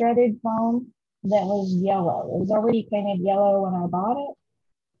shredded foam that was yellow. It was already painted yellow when I bought it.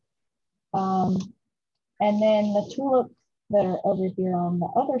 And then the tulips that are over here on the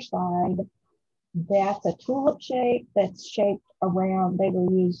other side, that's a tulip shape that's shaped around, they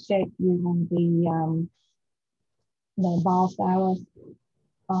were shaped using the ball stylus.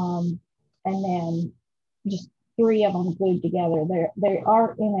 And then just 3 of them glued together. They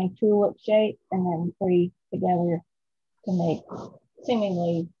are in a tulip shape, and then 3 together to make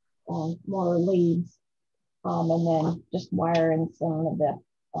seemingly more leaves. And then just wire and some of the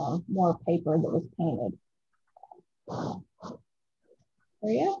more paper that was painted.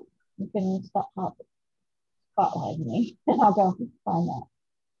 There you go. You can spotlight me, and I'll go find that.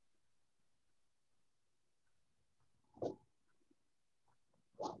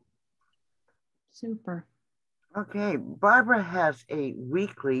 Super. Okay, Barbara has a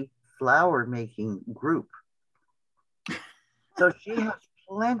weekly flower making group. So she has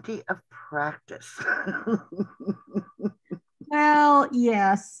plenty of practice. Well,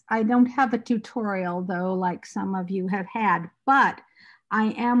 yes, I don't have a tutorial though, like some of you have had, but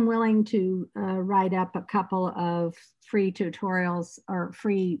I am willing to write up a couple of free tutorials or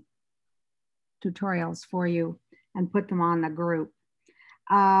free tutorials for you and put them on the group.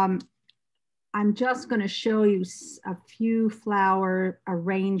 I'm just going to show you a few flower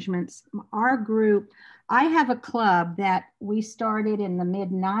arrangements. Our group, I have a club that we started in the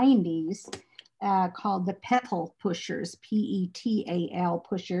mid-90s called the Petal Pushers, P-E-T-A-L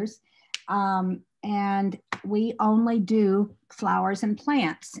Pushers. And we only do flowers and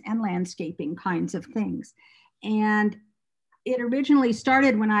plants and landscaping kinds of things. And it originally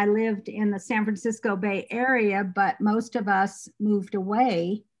started when I lived in the San Francisco Bay Area, but most of us moved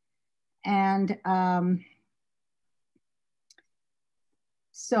away. And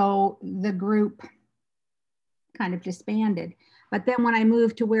so the group kind of disbanded. But then when I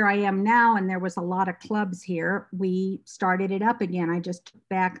moved to where I am now, and there was a lot of clubs here, we started it up again. I just took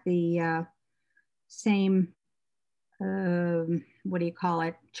back the same, what do you call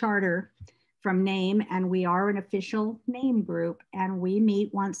it, charter from NAME, and we are an official NAME group, and we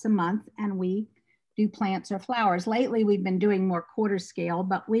meet once a month and we do plants or flowers. Lately, we've been doing more quarter scale,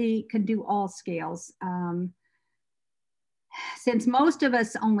 but we can do all scales. Since most of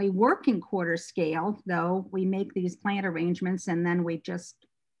us only work in quarter scale, though, we make these plant arrangements and then we just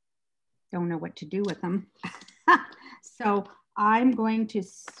don't know what to do with them. So I'm going to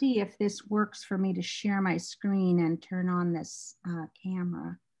see if this works for me to share my screen and turn on this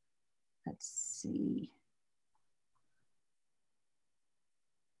camera. Let's see.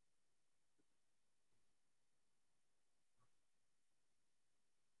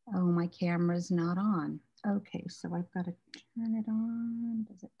 Oh, my camera's not on. Okay, so I've got to turn it on.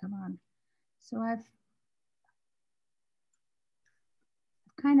 Does it come on? So I've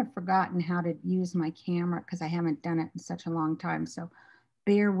kind of forgotten how to use my camera because I haven't done it in such a long time. So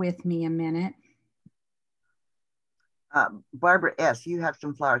bear with me a minute. Barbara S., you have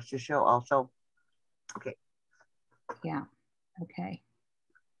some flowers to show also. Okay. Yeah, okay.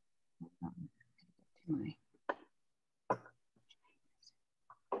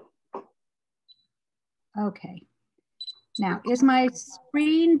 Okay. Now, is my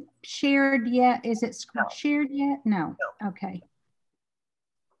screen shared yet? Is it shared yet? No. Okay.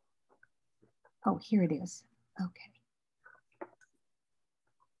 Oh, here it is. Okay.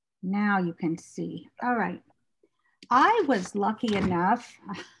 Now you can see. All right. I was lucky enough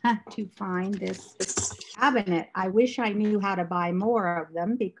to find this cabinet. I wish I knew how to buy more of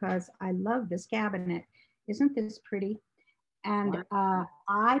them because I love this cabinet. Isn't this pretty? And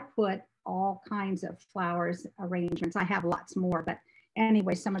I put all kinds of flowers arrangements. I have lots more, but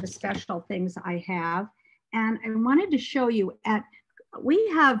anyway, some of the special things I have. And I wanted to show you we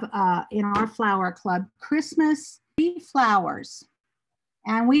have in our flower club, Christmas tree flowers.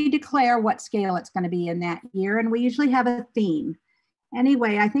 And we declare what scale it's going to be in that year. And we usually have a theme.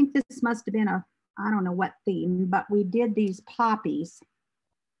 Anyway, I think this must have been I don't know what theme, but we did these poppies.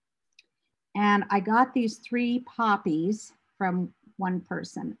 And I got these 3 poppies from one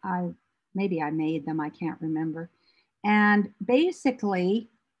person. Maybe I made them, I can't remember. And basically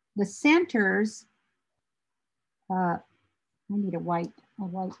the centers, I need a white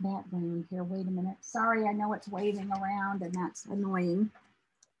background here. Wait a minute. Sorry, I know it's waving around and that's annoying.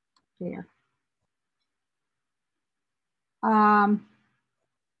 There.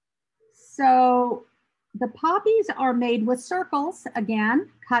 So the poppies are made with circles, again,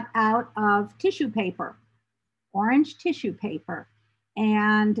 cut out of tissue paper, orange tissue paper.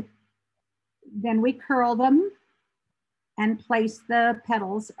 And then we curl them and place the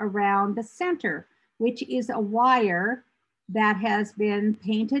petals around the center, which is a wire that has been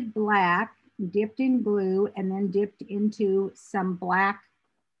painted black, dipped in glue, and then dipped into some black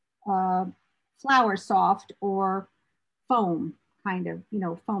flower soft or foam, kind of,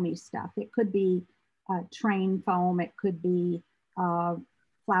 foamy stuff. It could be train foam, it could be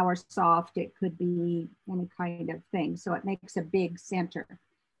flower soft, it could be any kind of thing. So it makes a big center.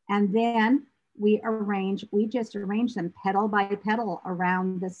 And then we just arrange them petal by petal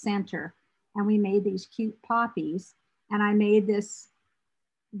around the center. And we made these cute poppies. And I made this,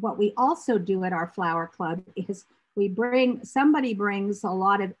 what we also do at our flower club is somebody brings a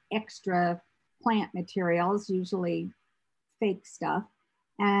lot of extra plant materials, usually fake stuff.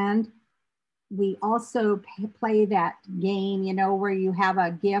 And we also play that game, where you have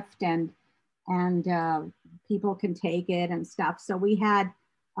a gift and people can take it and stuff. So we had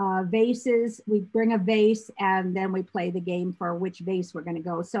vases, we bring a vase and then we play the game for which vase we're gonna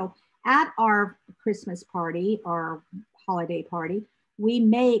go. So at our Christmas party or holiday party, we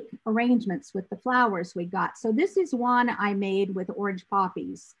make arrangements with the flowers we got. So this is one I made with orange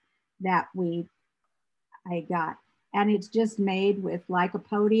poppies that I got. And it's just made with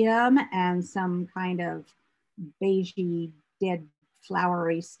lycopodium and some kind of beigey, dead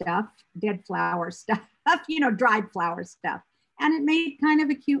flower stuff, dried flower stuff. And it made kind of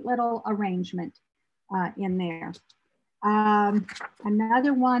a cute little arrangement in there.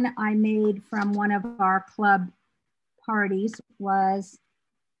 Another one I made from one of our club parties was,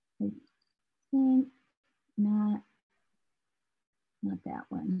 I think, not that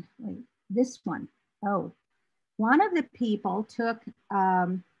one, wait, this one. Oh, one of the people took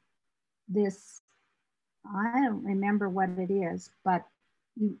this I don't remember what it is, but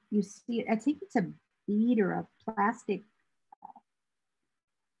you see it. I think it's a bead or a plastic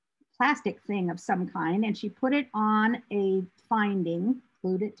thing of some kind, and she put it on a finding,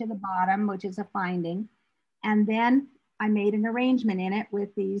 glued it to the bottom, which is a finding, and then I made an arrangement in it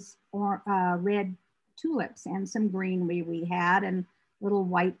with these red tulips and some green we had and little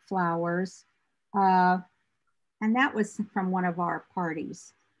white flowers, and that was from one of our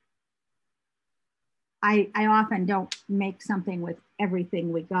parties. I often don't make something with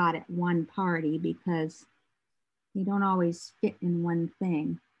everything we got at one party because you don't always fit in one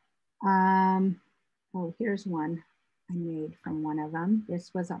thing. Oh, here's one I made from one of them.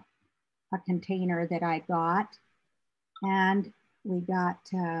 This was a container that I got, and we got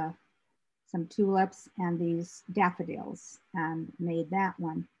some tulips and these daffodils and made that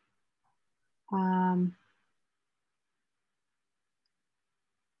one.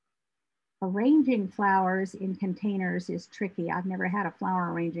 Arranging flowers in containers is tricky. I've never had a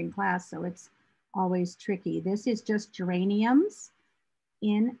flower arranging class, so it's always tricky. This is just geraniums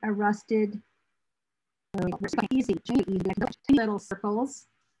in a rusted, easy, little circles,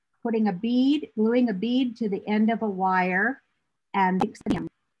 putting a bead, gluing a bead to the end of a wire, and I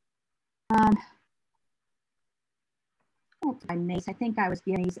think I was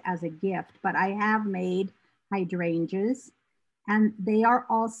getting these as a gift, but I have made hydrangeas, and they are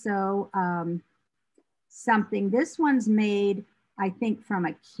also something. This one's made, I think, from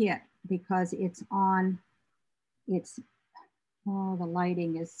a kit because it's on, oh, the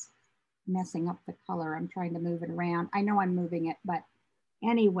lighting is messing up the color. I'm trying to move it around. I know I'm moving it, but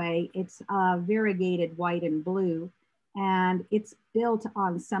anyway, it's variegated white and blue, and it's built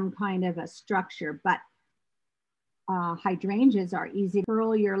on some kind of a structure, but hydrangeas are easy to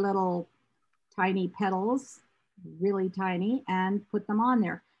curl your little tiny petals, really tiny, and put them on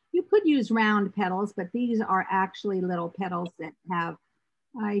there. You could use round petals, but these are actually little petals that have,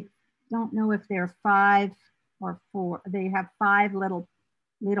 I don't know if they're 5 or 4. They have 5 little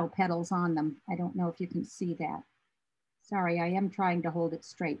petals on them. I don't know if you can see that. Sorry, I am trying to hold it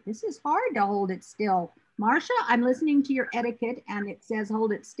straight. This is hard to hold it still. Marsha, I'm listening to your etiquette and it says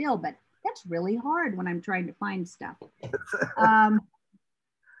hold it still, but that's really hard when I'm trying to find stuff.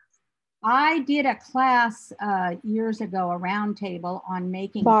 I did a class years ago, a round table on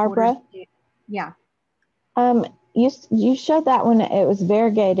making Barbara. Yeah. You showed that one. It was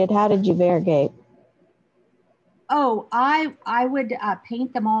variegated. How did you variegate? Oh, I would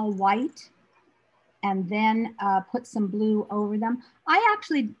paint them all white and then put some blue over them. I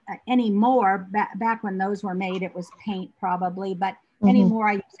actually, anymore, back when those were made, it was paint probably, but anymore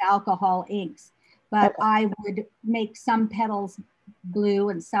I use alcohol inks. But I would make some petals blue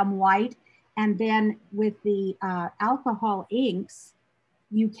and some white. And then with the alcohol inks,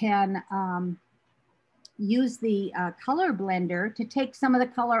 you can use the color blender to take some of the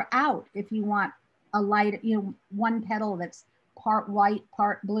color out. If you want a light, one petal that's part white,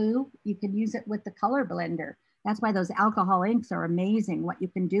 part blue, you can use it with the color blender. That's why those alcohol inks are amazing, what you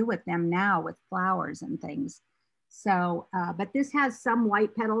can do with them now with flowers and things. So, but this has some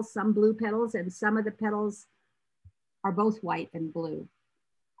white petals, some blue petals, and some of the petals are both white and blue.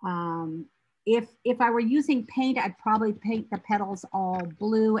 If I were using paint, I'd probably paint the petals all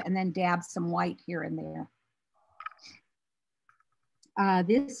blue and then dab some white here and there.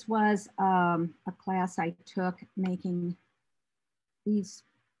 This was a class I took making these.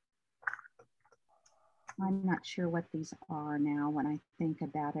 I'm not sure what these are now when I think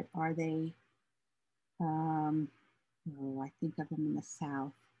about it. Are they, oh, I think of them in the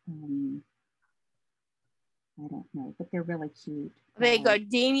South. I don't know, but they're really cute. Are they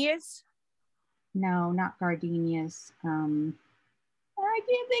gardenias? No, not gardenias. I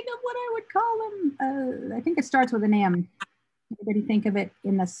can't think of what I would call them. I think it starts with an M. Anybody think of it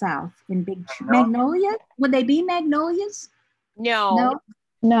in the South? In big magnolias? Would they be magnolias? No.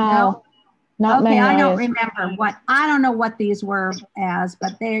 No. Not okay, magnolias. I don't remember what, I don't know what these were as,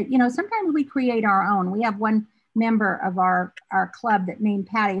 but they're, sometimes we create our own. We have one member of our club that named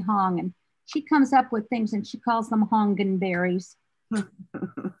Patty Hong, and she comes up with things and she calls them hongenberries.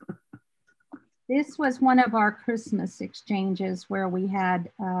 This was one of our Christmas exchanges where we had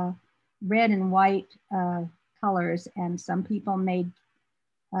red and white colors, and some people made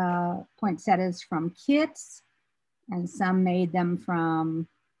poinsettias from kits, and some made them from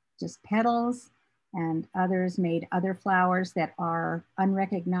just petals, and others made other flowers that are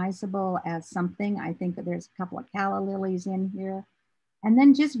unrecognizable as something. I think that there's a couple of calla lilies in here. And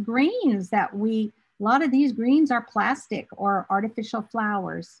then just greens that a lot of these greens are plastic or artificial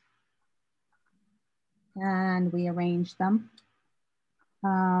flowers. And we arranged them.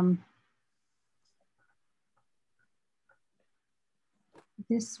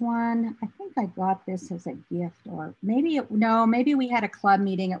 This one, I think I got this as a gift, or maybe, no, maybe we had a club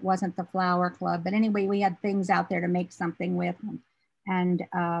meeting. It wasn't the flower club, but anyway, we had things out there to make something with. And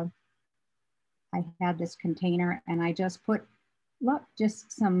I had this container and I just put, look,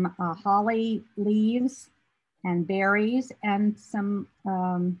 just some holly leaves and berries and some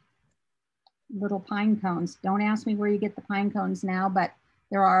little pine cones. Don't ask me where you get the pine cones now, but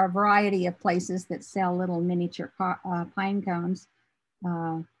there are a variety of places that sell little miniature pine cones.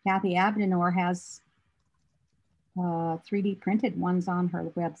 Kathy Abdenor has 3D printed ones on her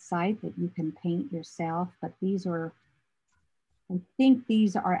website that you can paint yourself, but these are, I think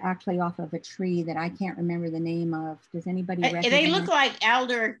these are actually off of a tree that I can't remember the name of. Does anybody recognize? They look like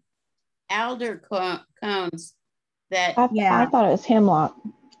alder cones that. I thought it was hemlock.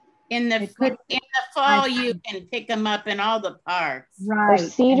 In the fall, you can pick them up in all the parks. Right. Or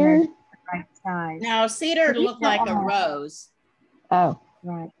cedar? Right size. No, cedar look like a rose. Oh.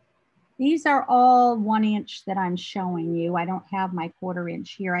 Right. These are all 1 inch that I'm showing you. I don't have my 1/4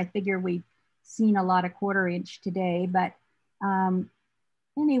 inch here. I figure we've seen a lot of 1/4 inch today, but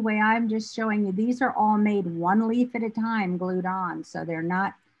anyway, I'm just showing you, these are all made 1 leaf at a time, glued on. So they're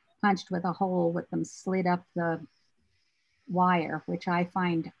not punched with a hole with them slid up the wire, which I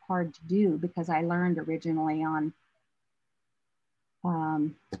find hard to do because I learned originally on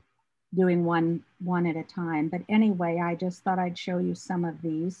doing one at a time. But anyway, I just thought I'd show you some of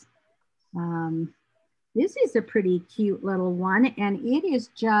these. This is a pretty cute little one, and it is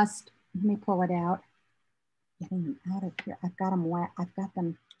just, let me pull it out. Getting them out of here. I've got them wet. I've got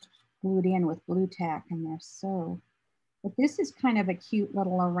them glued in with blue tack, and they're so, but this is kind of a cute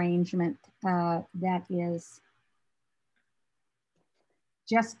little arrangement that is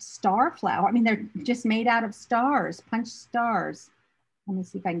just star flower. I mean, they're just made out of stars, punched stars. Let me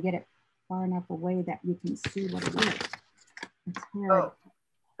see if I can get it far enough away that you can see what it is. It's hard. Oh,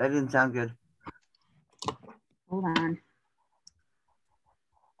 that didn't sound good. Hold on.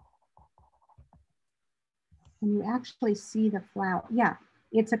 Can you actually see the flower? Yeah,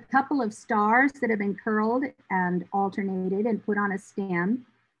 it's a couple of stars that have been curled and alternated and put on a stem,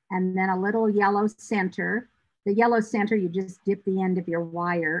 and then a little yellow center. The yellow center, you just dip the end of your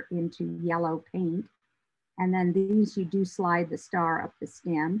wire into yellow paint. And then these, you do slide the star up the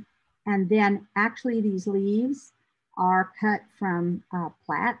stem. And then actually these leaves are cut from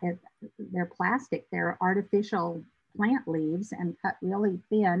they're plastic. They're artificial plant leaves and cut really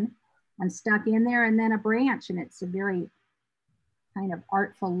thin and stuck in there, and then a branch. And it's a very kind of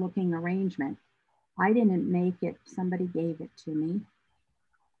artful looking arrangement. I didn't make it, somebody gave it to me.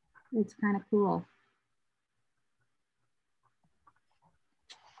 It's kind of cool.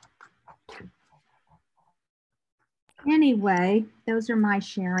 Anyway, those are my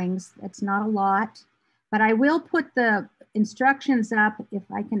sharings. It's not a lot, but I will put the instructions up if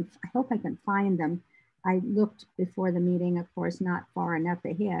I can. I hope I can find them. I looked before the meeting, of course, not far enough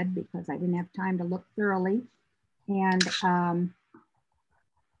ahead because I didn't have time to look thoroughly. And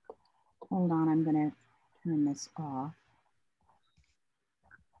hold on, I'm going to turn this off.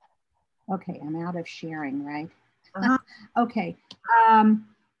 Okay, I'm out of sharing, right? Okay,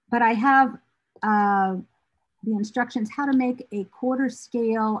 but I have the instructions how to make a 1/4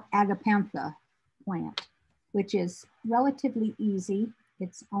 scale agapantha plant, which is relatively easy.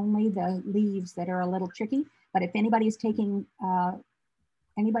 It's only the leaves that are a little tricky, but if anybody's taking,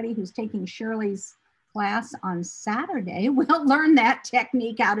 anybody who's taking Shirley's class on Saturday will learn that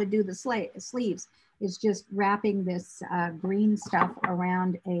technique, how to do the sleeves. It's just wrapping this green stuff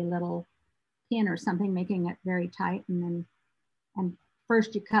around a little pin or something, making it very tight. And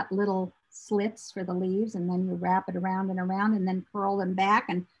first you cut little slits for the leaves, and then you wrap it around and around, and then curl them back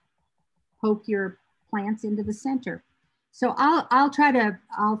and poke your plants into the center. So I'll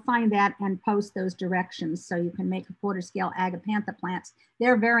find that and post those directions so you can make a 1/4 scale agapantha plants.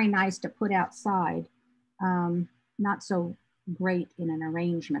 They're very nice to put outside. Not so great in an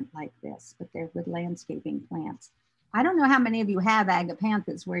arrangement like this, but they're good landscaping plants. I don't know how many of you have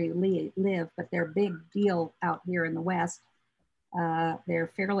agapanthas where you live, but they're a big deal out here in the West.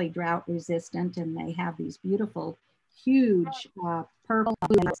 They're fairly drought resistant, and they have these beautiful, huge purple.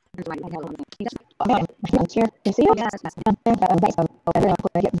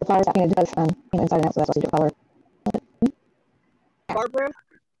 Barbara,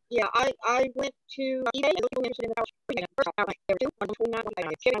 yeah, I went to eBay and looked interested in the house. First, I went there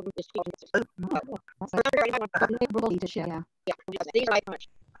too. Yeah, these are my punch.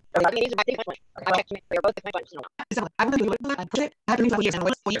 These are my punch. I checked them. They're both the punch. It's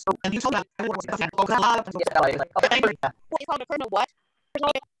called a kernel what?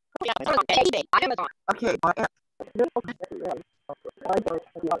 Okay.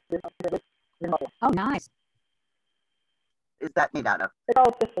 Oh, nice. Is that made out of? It's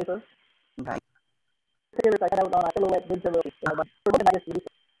all fish paper. Okay. Materials I cut out on a silhouette big to really, but for women I just use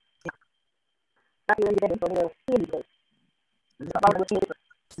it. After you get into a little candy plate. About with paper.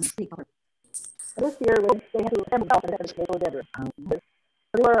 This year they had to assemble out and they go bedroom. There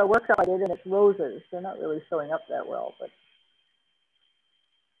were a workshop I did and it's roses. They're not really showing up that well, but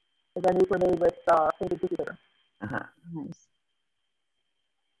then these were made with painted tissue paper. Nice.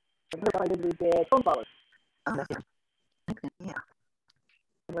 The workshop I did we did phone flowers. Oh, that's good. Okay. Yeah.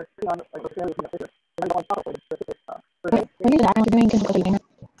 And we're sitting on like a series of the picture. On top of it,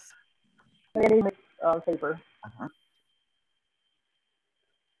 paper.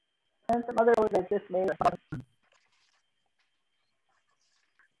 And some other ones that just made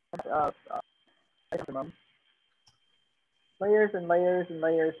layers and layers and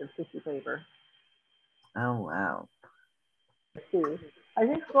layers of tissue paper. Oh, wow. Let's see. I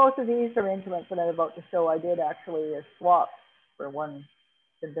think most of these arrangements that I'm about to show, I did actually swap for one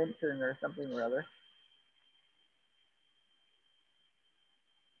convention or something or other.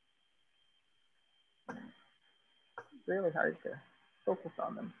 It's really hard to focus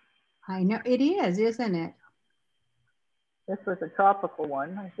on them. I know it is, isn't it? This was a tropical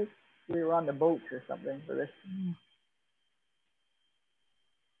one. I think we were on the boat or something for this.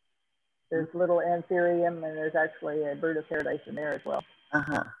 There's little anthurium and there's actually a bird of paradise in there as well.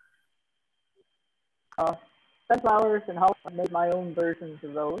 Sunflowers and house. I made my own versions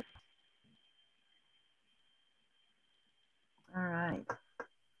of those. All right.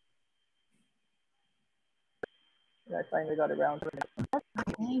 I finally got around to it.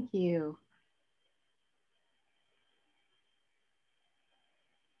 Thank you.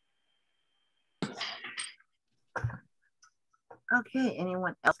 Okay,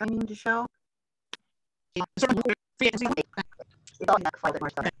 anyone else I need to show? It's all in that file that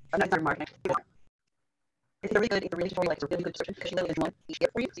Martha. Another mark. It's really good. It's a really tutorial. It's a really good description because she literally is one. Each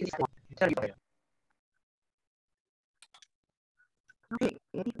get for you. See this one. Tell you about it. Okay.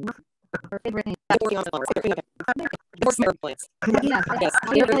 Her favorite thing.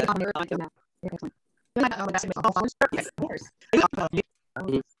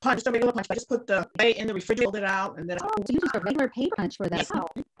 Punch, a regular punch. I just put the bay in the refrigerator, pulled it out, and then. Oh, so you just a regular paper punch for that? Yes.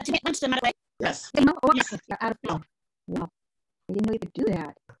 To get punched them out of the way. Yes. Yes. Out of film. Wow. I didn't know you could do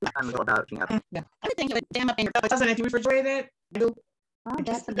that. I'm about to. Yeah. Everything you would jam up in your. It doesn't if you refrigerate it. Do. Oh,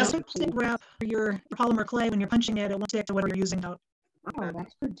 that's a just good wrap your polymer clay when you're punching it. It won't stick to whatever you're using out. Oh,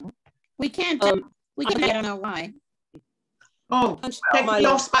 that's good. We can't. We can't. I don't know why. Oh, take me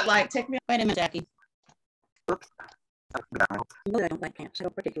off spotlight. Take me. Wait a minute, Jackie. Oops. No, I don't like cats. I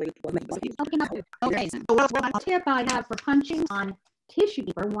don't particularly. Okay. A tip I have for punching on tissue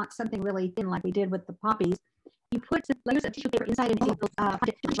paper. Want something really thin, like we did with the poppies. You put some layers of tissue paper inside and you punch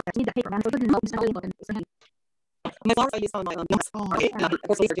it. Need the paper man. So it doesn't open and open. It's handy. I use on my own. I'm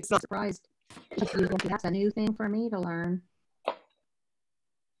surprised. That's a new thing for me to learn.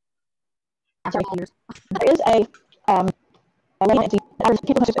 After 8 years. There is a lady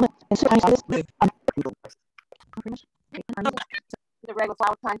people in certain sizes. The regular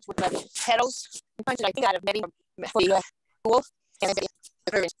flower punch with the petals. You punch it, I think, out of maybe for the wolf and the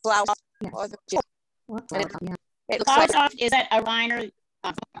flower. Yes. Or the, yeah. It looks Flower like soft, is that a liner? Yeah,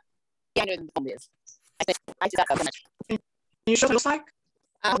 I is. I think I just got that much. Can you show what it looks like?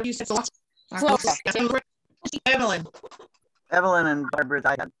 What do you say? Evelyn. Evelyn and Barbara's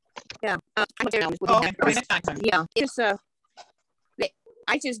I had. Yeah. Yeah. It's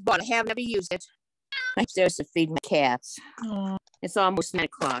I just bought it. I have never used it. I'm upstairs to feed my cats. It's almost 9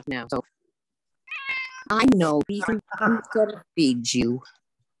 o'clock now, so I know I'm gonna feed you.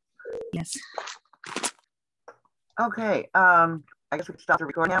 Yes. Okay. I guess we can stop the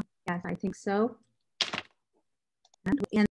recording now. Yes, I think so. And